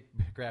sadistic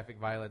graphic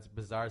violence,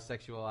 bizarre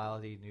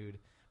sexuality, nude,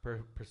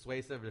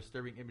 persuasive,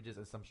 disturbing images,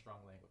 and some strong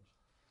language.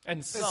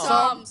 And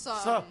Some.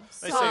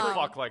 they say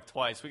fuck like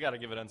twice. We got to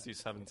give it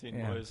NC-17,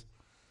 Yeah. boys.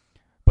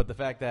 But the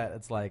fact that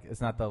it's like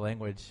it's not the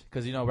language,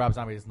 because Rob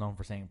Zombie is known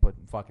for saying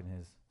putting fuck in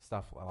his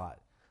stuff a lot,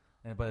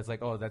 but it's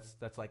like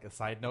that's like a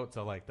side note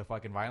to like the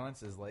fucking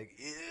violence is like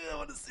I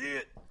want to see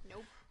it.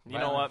 Nope. You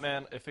know what,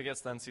 man? If it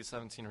gets the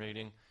NC-17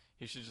 rating,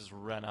 he should just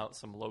rent out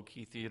some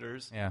low-key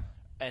theaters Yeah,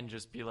 and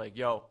just be like,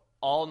 yo,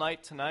 all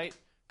night tonight,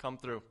 come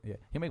through. yeah,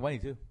 he make money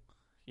too.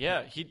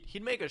 Yeah,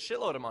 he'd make a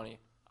shitload of money.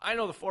 I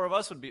know the three of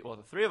us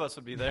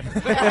would be there.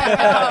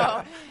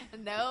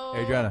 No.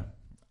 Adriana,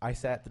 I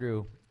sat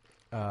through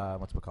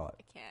what's we call it?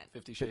 I can't.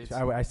 50 Shades.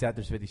 I sat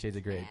through 50 Shades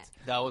of Grey.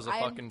 That was a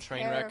I'm fucking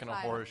train wreck and a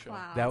terrified horror of show.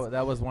 clowns.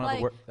 That was one of the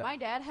Like, worst. my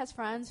dad has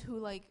friends who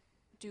like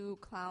do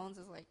clowns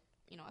as like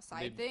a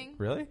side They- thing.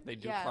 Really? They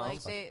do Yeah,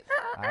 clowns. like they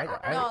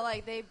I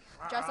like they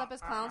dress up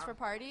as clowns for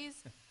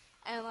parties,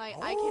 and like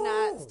I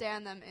cannot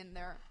stand them in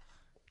their.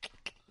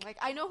 Like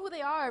I know who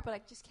they are, but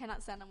I just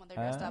cannot stand them when they're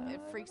dressed up.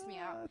 It freaks me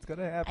out. It's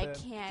gonna I happen. I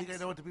can't. think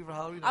I know what to be for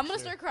Halloween. I'm gonna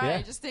next start year. crying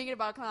Yeah. just thinking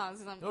about clowns.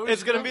 'Cause I'm, No,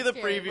 It's gonna I'm be the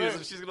scared. previews,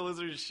 and she's gonna lose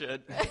her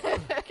shit.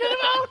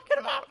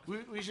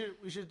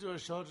 We should do a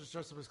show just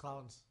dress up as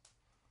clowns.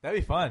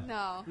 That'd be fun.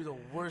 No. It'd be the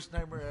worst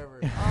nightmare ever.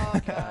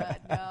 Oh god,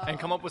 no. And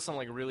come up with some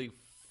like really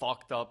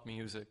fucked up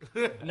music.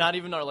 Not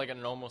even like a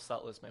normal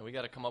set list, man. We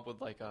got to come up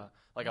with like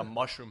a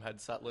mushroom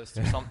head set list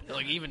or something,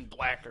 like even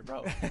blacker,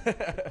 bro.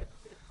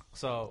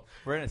 So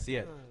we're gonna see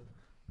it.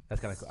 That's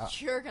kind of cool.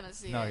 You're gonna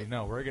see No, it.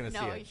 no, we're gonna see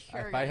No, it.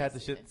 you're If I had to gonna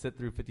see it. sit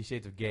through 50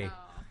 Shades of Gay, No.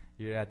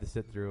 you'd have to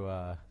sit through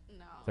No.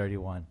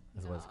 31.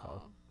 Is what it's No.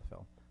 called. The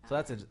film. So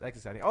that's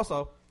exciting.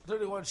 Also,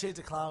 31 Shades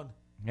of Clown.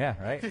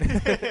 yeah, right.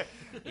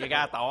 You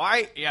got the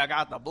white, you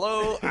got the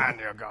blue, and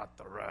you got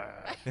the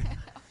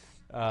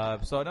red.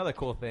 So another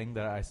cool thing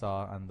that I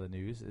saw on the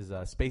news is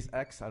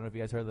SpaceX. I don't know if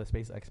you guys heard of the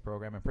SpaceX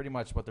program, and pretty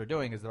much what they're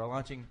doing is they're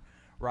launching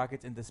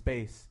rockets into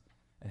space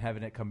and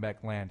having it come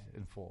back land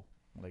in full.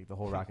 Like the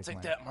whole rocket's Take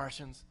land that,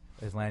 Martians.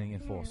 is landing in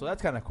full. So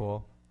that's kind of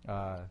cool.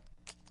 Thought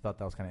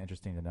that was kind of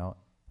interesting to note.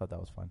 Thought that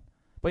was fun.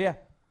 But yeah,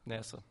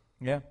 NASA.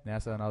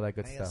 NASA and all that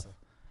good NASA.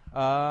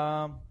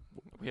 stuff.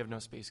 We have no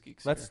space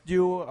geeks. Let's here.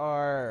 do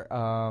our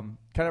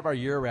kind of our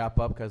year wrap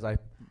up because I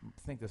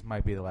think this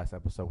might be the last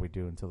episode we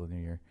do until the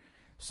new year.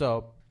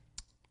 So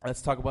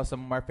let's talk about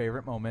some of our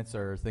favorite moments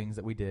or things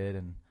that we did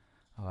and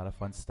a lot of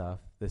fun stuff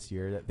this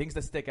year. Things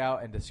that stick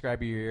out and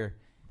describe your year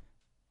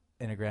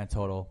in a grand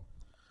total.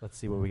 Let's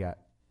see what we got.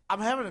 I'm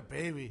having a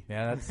baby.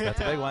 Yeah, that's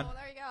a big one. Oh,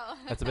 there you go.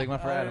 That's a big one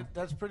for Adam.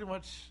 That's pretty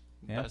much.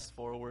 Yeah. Best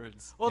 4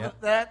 words. Well, Yeah.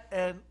 that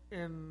and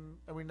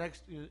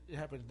next it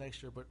happens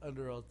next year, but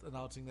Under Oath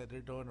announcing that they're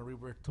doing a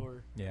rebirth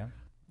tour Yeah.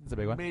 That's a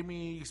big one. made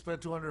me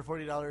spend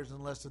 $240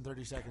 in less than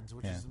 30 seconds,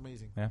 which Yeah. is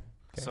amazing. Yeah.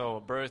 Okay. So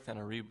a birth and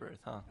a rebirth,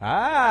 huh?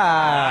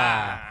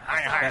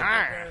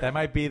 That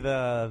might be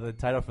the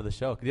title for the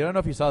show. 'Cause I don't know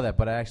if you saw that,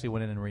 but I actually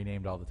went in and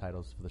renamed all the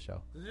titles for the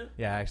show. Did you?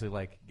 Yeah, I actually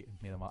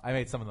made them all. I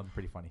made some of them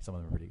pretty funny. Some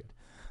of them are pretty good.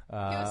 He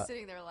was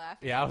sitting there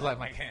laughing. Yeah, I was like,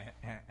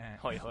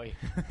 Hoi hoi.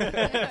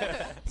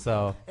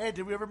 So Hey,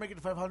 did we ever make it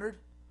to 500?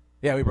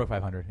 yeah, we broke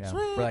 500. Yeah,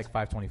 Sweet. we're like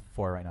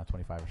 524 right now,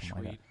 25 or something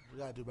like that. Sweet. We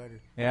gotta do better.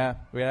 Yeah,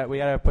 we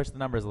gotta push the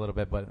numbers a little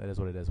bit, but it is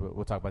what it is.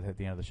 We'll talk about that at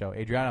the end of the show.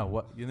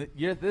 Adriano,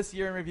 this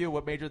year in review,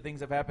 what major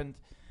things have happened,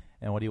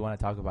 and what do you want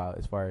to talk about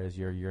as far as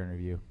your year in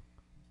review?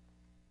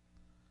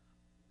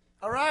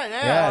 All right,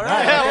 Yeah, all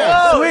right.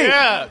 nice. Whoa, Sweet.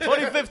 yeah,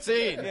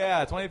 2015.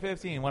 Yeah,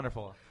 2015,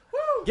 wonderful.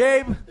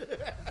 Gabe,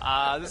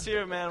 This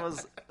year, man,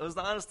 it was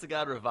the honest to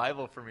God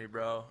revival for me,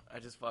 bro. I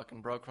just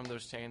fucking broke from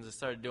those chains. I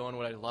started doing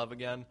what I love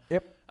again.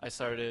 Yep. I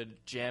started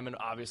jamming,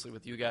 obviously,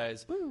 with you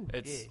guys. Woo.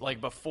 It's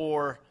like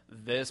before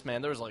this,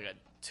 man, there was like a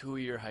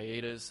 2-year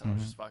hiatus, and I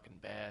was just fucking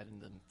bad,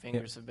 and the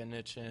fingers have been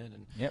itching.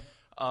 And Yep.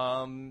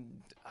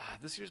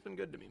 this year's been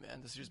good to me, man.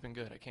 This year's been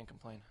good. I can't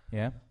complain.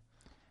 Yeah.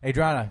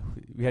 Adriana,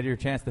 we had your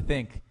chance to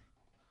think.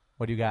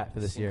 What do you got for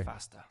this year?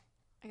 Faster.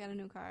 I got a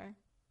new car,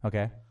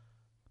 Okay.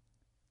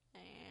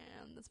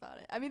 and that's about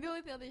it. I mean, the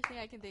only other thing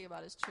I can think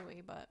about is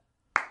Chewy, but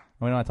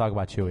We don't want to talk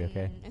about Chewy,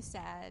 okay? it's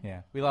sad.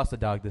 Yeah. We lost a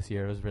dog this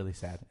year. It was really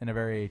sad in a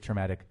very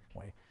traumatic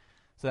way.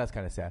 So that's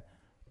kind of sad.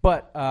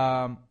 But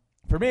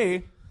for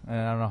me, and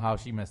I don't know how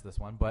she missed this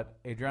one, but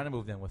Adriana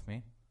moved in with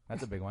me.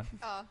 That's a big one.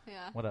 Oh,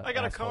 yeah. What a I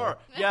got a asshole. car.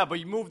 Yeah, but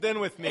you moved in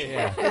with me.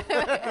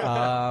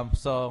 Yeah.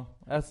 So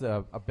that's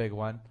a big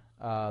one.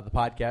 The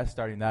podcast,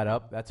 starting that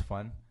up, that's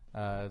fun.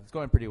 It's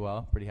going pretty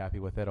well. Pretty happy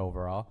with it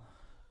overall.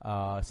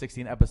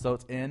 16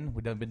 episodes in.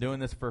 We've been doing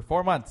this for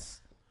 4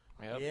 months,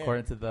 Yep. Yeah.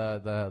 according to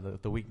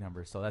the week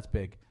numbers. So that's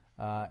big.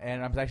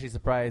 And I'm actually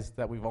surprised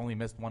that we've only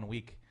missed 1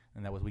 week,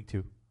 and that was week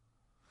 2.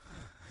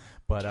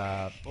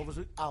 But What was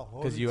it? Oh,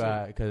 what because was you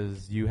it?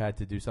 because you had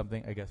to do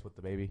something, I guess, with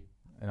the baby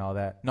and all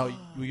that. No,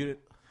 you didn't.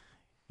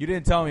 You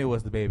didn't tell me it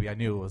was the baby. I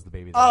knew it was the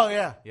baby. though. Oh,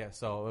 yeah. Yeah,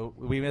 so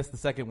we missed the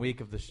second week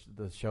of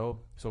the show,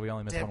 so we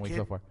only missed Damn 1 week kid.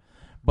 so far.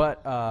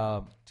 But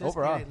Just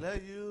overall, kidding,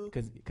 love you.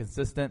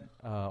 consistent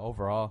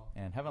overall,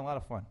 and having a lot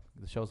of fun.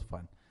 The show's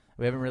fun.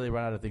 We haven't really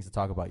run out of things to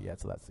talk about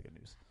yet, so that's the good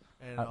news.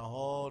 And a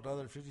whole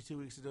other 52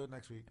 weeks to do it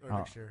next week or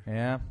next year.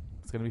 Yeah,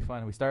 it's going to be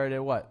fun. We started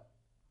at what?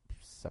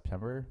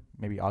 September?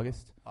 Maybe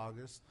August?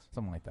 August.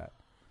 Something like that.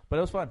 But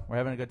it was fun. We're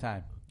having a good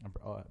time.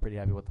 I'm pretty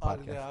happy with the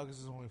podcast. Yeah, August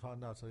is when we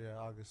found out. So, yeah,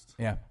 August.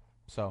 Yeah.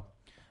 So,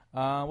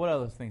 what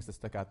other things that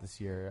stuck out this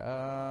year?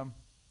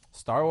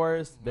 Star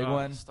Wars, big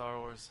one. Star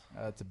Wars.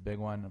 That's a big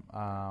one.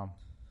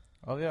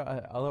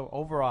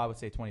 Overall, I would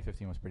say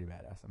 2015 was pretty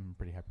badass. I'm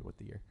pretty happy with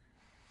the year.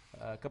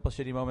 A couple of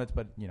shitty moments,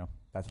 but,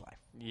 that's life.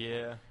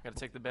 Yeah, gotta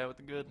take the bad with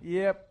the good.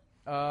 Yep.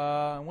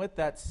 And with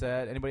that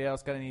said, anybody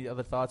else got any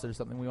other thoughts or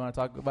something we want to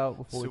talk about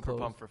before we Super close?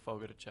 pumped for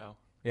Fogo de Chao.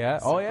 Yeah?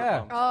 Super Yeah.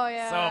 pumped. Oh,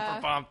 yeah.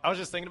 Super pumped. I was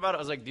just thinking about it. I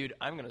was like, dude,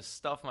 I'm gonna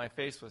stuff my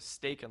face with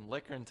steak and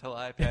liquor until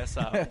I pass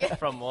out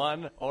from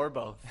one or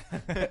both.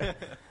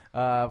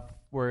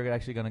 We're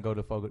actually going to go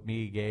to Fogo.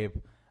 Me, Gabe,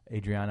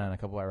 Adriana, and a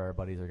couple of our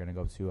buddies are going to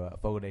go to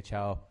Fogo de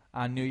Chao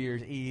on New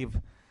Year's Eve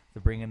to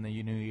bring in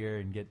the new year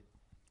and get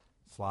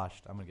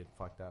sloshed. I'm going to get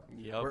fucked up.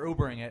 Yep. We're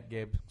Ubering it,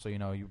 Gabe, so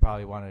you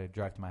probably want to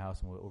drive to my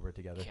house and we'll Uber it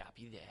together.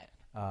 Copy that.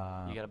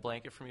 You got a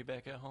blanket for me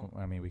back at home?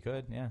 I mean, we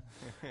could, yeah.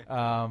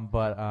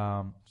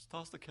 Just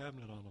toss the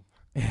cabinet on them.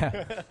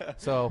 Yeah.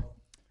 So,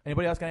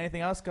 anybody else got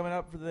anything else coming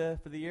up for the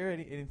year?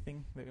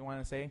 Anything that you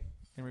want to say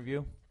in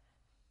review?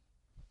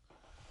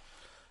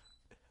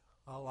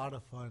 A lot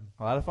of fun.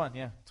 A lot of fun,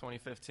 yeah.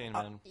 2015,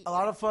 man. A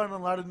lot of fun, a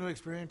lot of new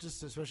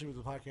experiences, especially with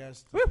the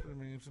podcast. Woo! I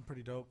mean, it's been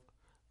pretty dope.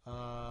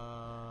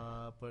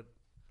 But,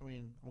 I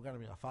mean, we're going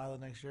to be a filer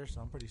next year, so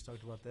I'm pretty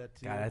stoked about that,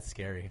 too. God, that's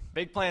scary.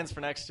 Big plans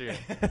for next year.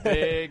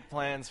 Big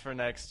plans for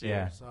next year.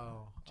 Yeah.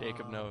 So,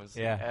 Jacob knows.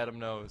 Yeah. Adam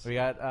knows. We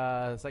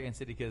got Second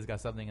City Kids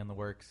got something in the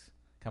works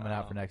coming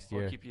out for next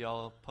year. We'll keep you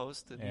all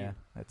posted. Yeah,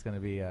 it's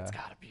gonna be. It's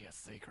got to be a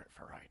secret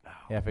for right now.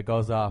 Yeah, if it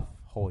goes off,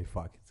 holy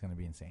fuck, it's gonna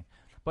be insane.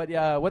 But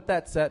with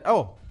that said,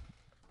 we're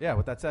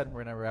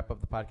gonna wrap up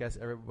the podcast.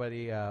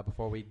 Everybody,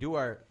 before we do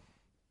our,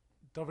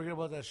 don't forget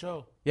about that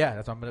show. yeah,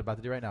 that's what I'm about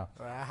to do right now.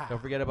 Ah.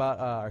 Don't forget about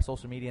our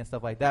social media and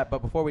stuff like that.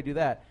 But before we do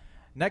that,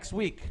 next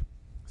week,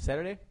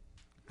 Saturday, Is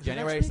it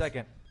January next week?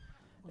 2nd,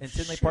 in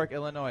shit. Tinley Park,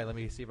 Illinois. Let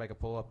me see if I can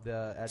pull up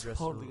the address.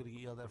 Totally going to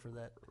get yelled at for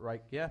that.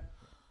 Right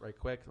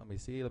quick. Let me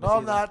see. No,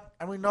 I'm not.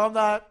 I mean, no, I'm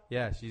not.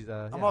 Yeah, she's.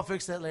 I'm yeah. going to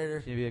fix that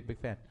later. She'll be a big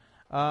fan.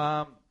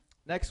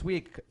 Next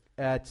week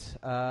at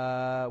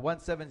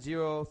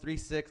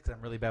 17036, 'cause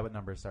I'm really bad with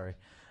numbers, sorry.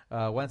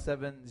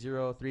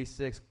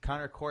 17036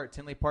 Connor Court,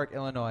 Tinley Park,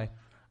 Illinois.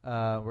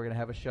 We're going to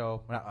have a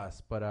show. Well, not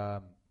us,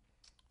 but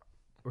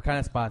we're kind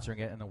of sponsoring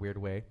it in a weird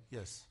way.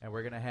 Yes. And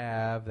we're going to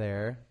have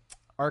there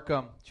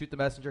Arkham, Shoot the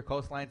Messenger,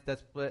 Coastlines, Death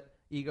Split,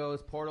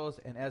 Egos, Portals,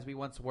 and As We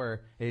Once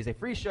Were. It is a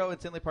free show in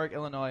Tinley Park,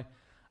 Illinois.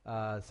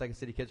 Second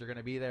City Kids are going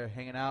to be there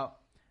hanging out,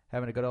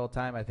 having a good old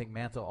time. I think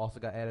Mantle also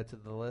got added to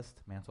the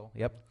list. Mantle,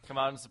 yep. Come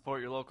out and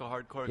support your local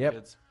hardcore Yep.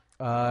 kids.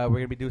 We're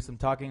going to be doing some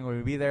talking. We're going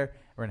to be there.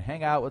 We're going to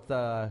hang out with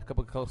a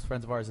couple of close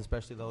friends of ours,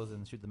 especially those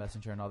in Shoot the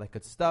Messenger and all that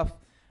good stuff.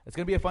 It's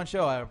going to be a fun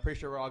show. I'm pretty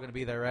sure we're all going to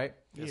be there, right?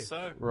 Yes,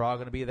 sir. We're all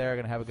going to be there,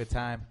 going to have a good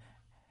time,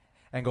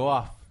 and go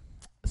off.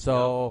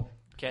 So,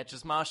 Catch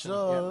us moshing.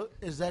 So,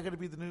 is that going to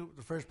be the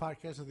first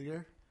podcast of the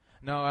year?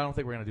 no, I don't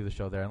think we're going to do the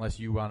show there unless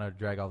you want to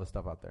drag all the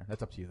stuff out there.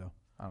 That's up to you, though.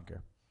 I don't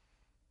care.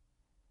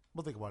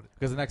 We'll think about it.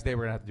 Because the next day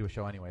we're going to have to do a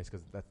show anyways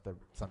because that's the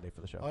Sunday for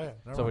the show. Oh, yeah.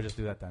 Never So we'll mind. just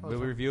do that then. Oh, We'll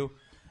fine. review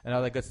and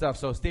all that good stuff.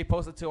 So stay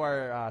posted to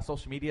our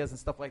social medias and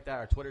stuff like that,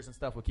 our Twitters and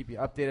stuff. We'll keep you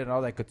updated and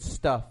all that good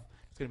stuff.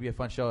 It's going to be a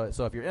fun show.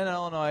 So if you're in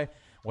Illinois,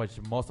 which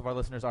most of our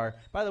listeners are,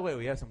 by the way,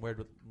 we have some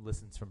weird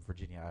listens from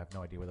Virginia. I have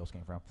no idea where those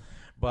came from.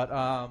 But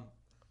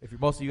if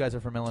most of you guys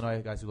are from Illinois,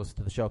 you guys who listen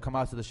to the show, come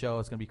out to the show.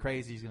 It's gonna be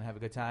crazy. He's gonna have a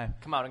good time.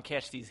 Come out and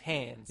catch these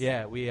hands.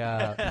 Yeah, we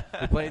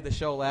played the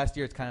show last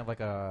year. It's kind of like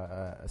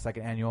a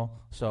second annual,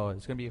 so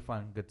it's gonna be a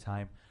fun, good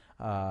time.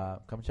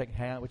 Come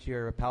hang out with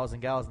your pals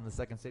and gals in the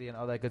Second City and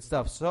all that good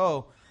stuff.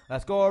 So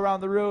let's go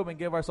around the room and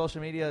give our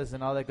social medias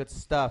and all that good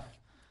stuff.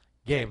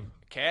 Gabe.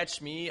 Catch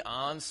me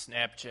on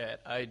Snapchat.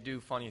 I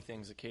do funny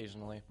things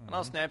occasionally. And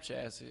I'll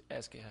Snapchat,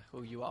 ask you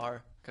who you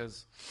are,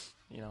 because,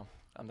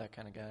 I'm that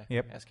kind of guy.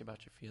 Yep. Ask you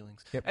about your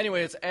feelings. Yep.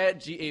 Anyway, it's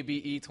at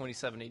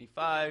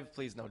GABE2785.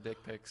 Please, no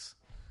dick pics.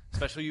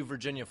 Especially you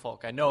Virginia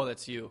folk. I know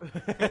that's you.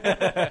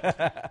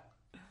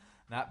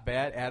 Not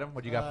bad. Adam,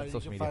 what do you got for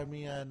social media? You can find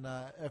me on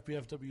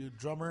FBFW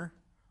Drummer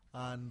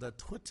on the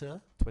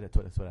Twitter. Twitter.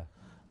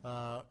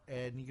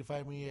 And you can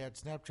find me at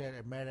Snapchat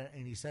at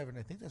Madden87.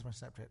 I think that's my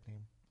Snapchat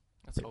name.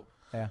 Let's hope.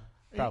 Yeah,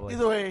 probably.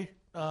 Either way,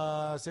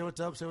 say what's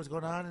up, say what's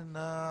going on, and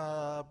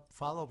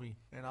follow me,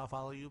 and I'll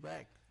follow you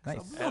back. Nice.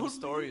 Adam's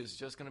story is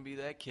just going to be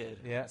that kid.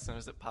 Yeah. As soon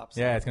as it pops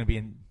Yeah, up. it's going to be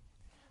insane.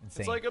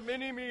 It's like a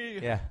mini-me.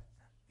 Yeah.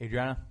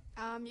 Adriana?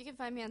 You can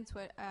find me on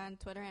Twitter and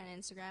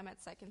Instagram at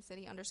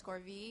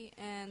secondcity_V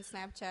and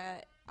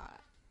Snapchat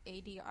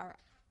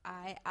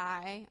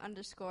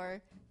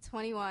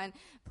ADRII_21.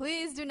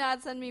 Please do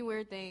not send me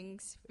weird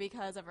things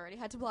because I've already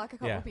had to block a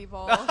couple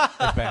people.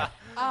 That's bad.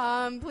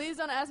 Please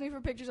don't ask me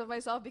for pictures of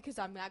myself because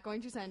I'm not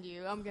going to send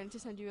you. I'm going to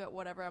send you at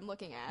whatever I'm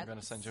looking at. I'm going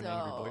to send you an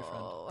angry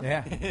boyfriend.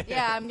 Yeah.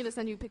 Yeah, I'm going to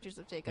send you pictures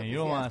of Jacob. And you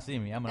don't want to see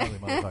me. I'm an ugly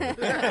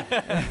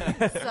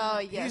motherfucker. So,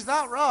 yes. He's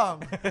not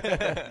wrong.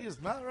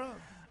 He's not wrong.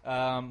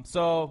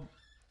 So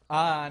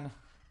on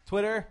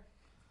Twitter,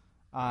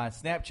 on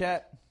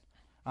Snapchat,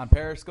 on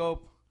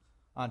Periscope,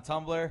 on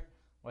Tumblr.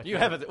 You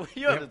have a Tumblr?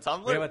 We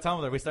have a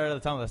Tumblr. We started a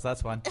Tumblr, so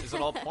that's fun. Is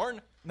it all porn?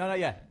 No, not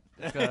yet.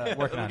 Working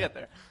We'll on get it.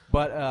 there.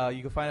 But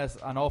you can find us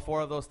on all four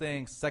of those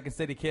things. Second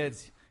City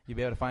Kids, you'll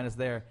be able to find us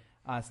there.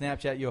 On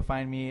Snapchat, you'll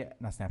find me,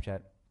 not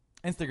Snapchat,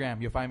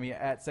 Instagram, you'll find me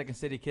at Second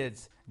City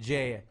Kids,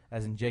 J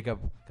as in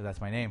Jacob, because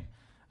that's my name.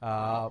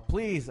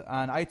 Please,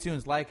 on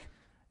iTunes, like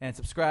and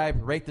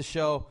subscribe, rate the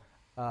show.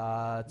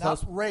 Tell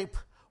us, Rate.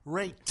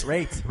 rate,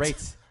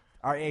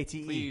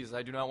 R-A-T-E. Please,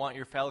 I do not want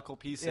your phallical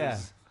pieces. Yeah.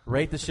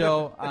 Rate the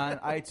show on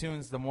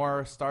iTunes. The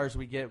more stars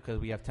we get, because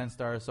we have 10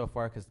 stars so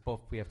far, because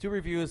we have 2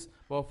 reviews.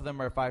 Both of them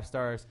are 5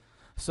 stars.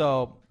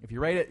 So if you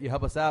rate it, you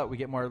help us out. We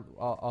get more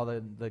all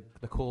the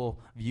cool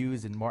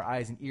views and more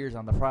eyes and ears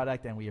on the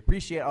product, and we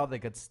appreciate all the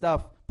good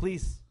stuff.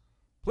 Please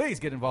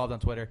get involved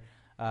on Twitter.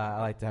 I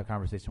like to have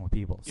conversation with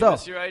people. Give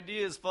us your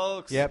ideas,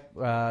 folks. Yep.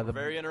 We're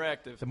very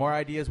interactive. The more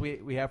ideas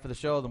we have for the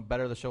show, the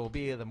better the show will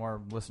be, the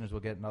more listeners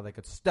we'll get and all that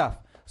good stuff.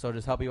 So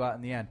just help you out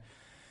in the end.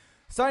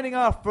 Signing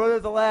off for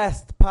the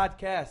last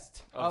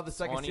podcast of the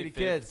Second City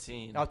Kids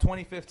of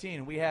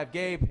 2015. We have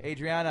Gabe,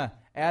 Adriana,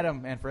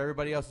 Adam, and for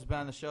everybody else who's been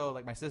on the show,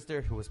 like my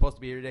sister, who was supposed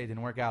to be here today,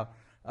 didn't work out.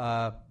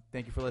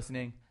 Thank you for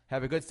listening.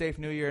 Have a good, safe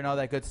New Year and all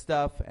that good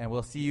stuff. And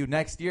we'll see you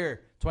next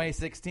year,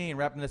 2016,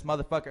 wrapping this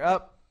motherfucker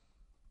up.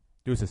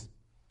 Deuces.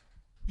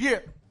 Yeah.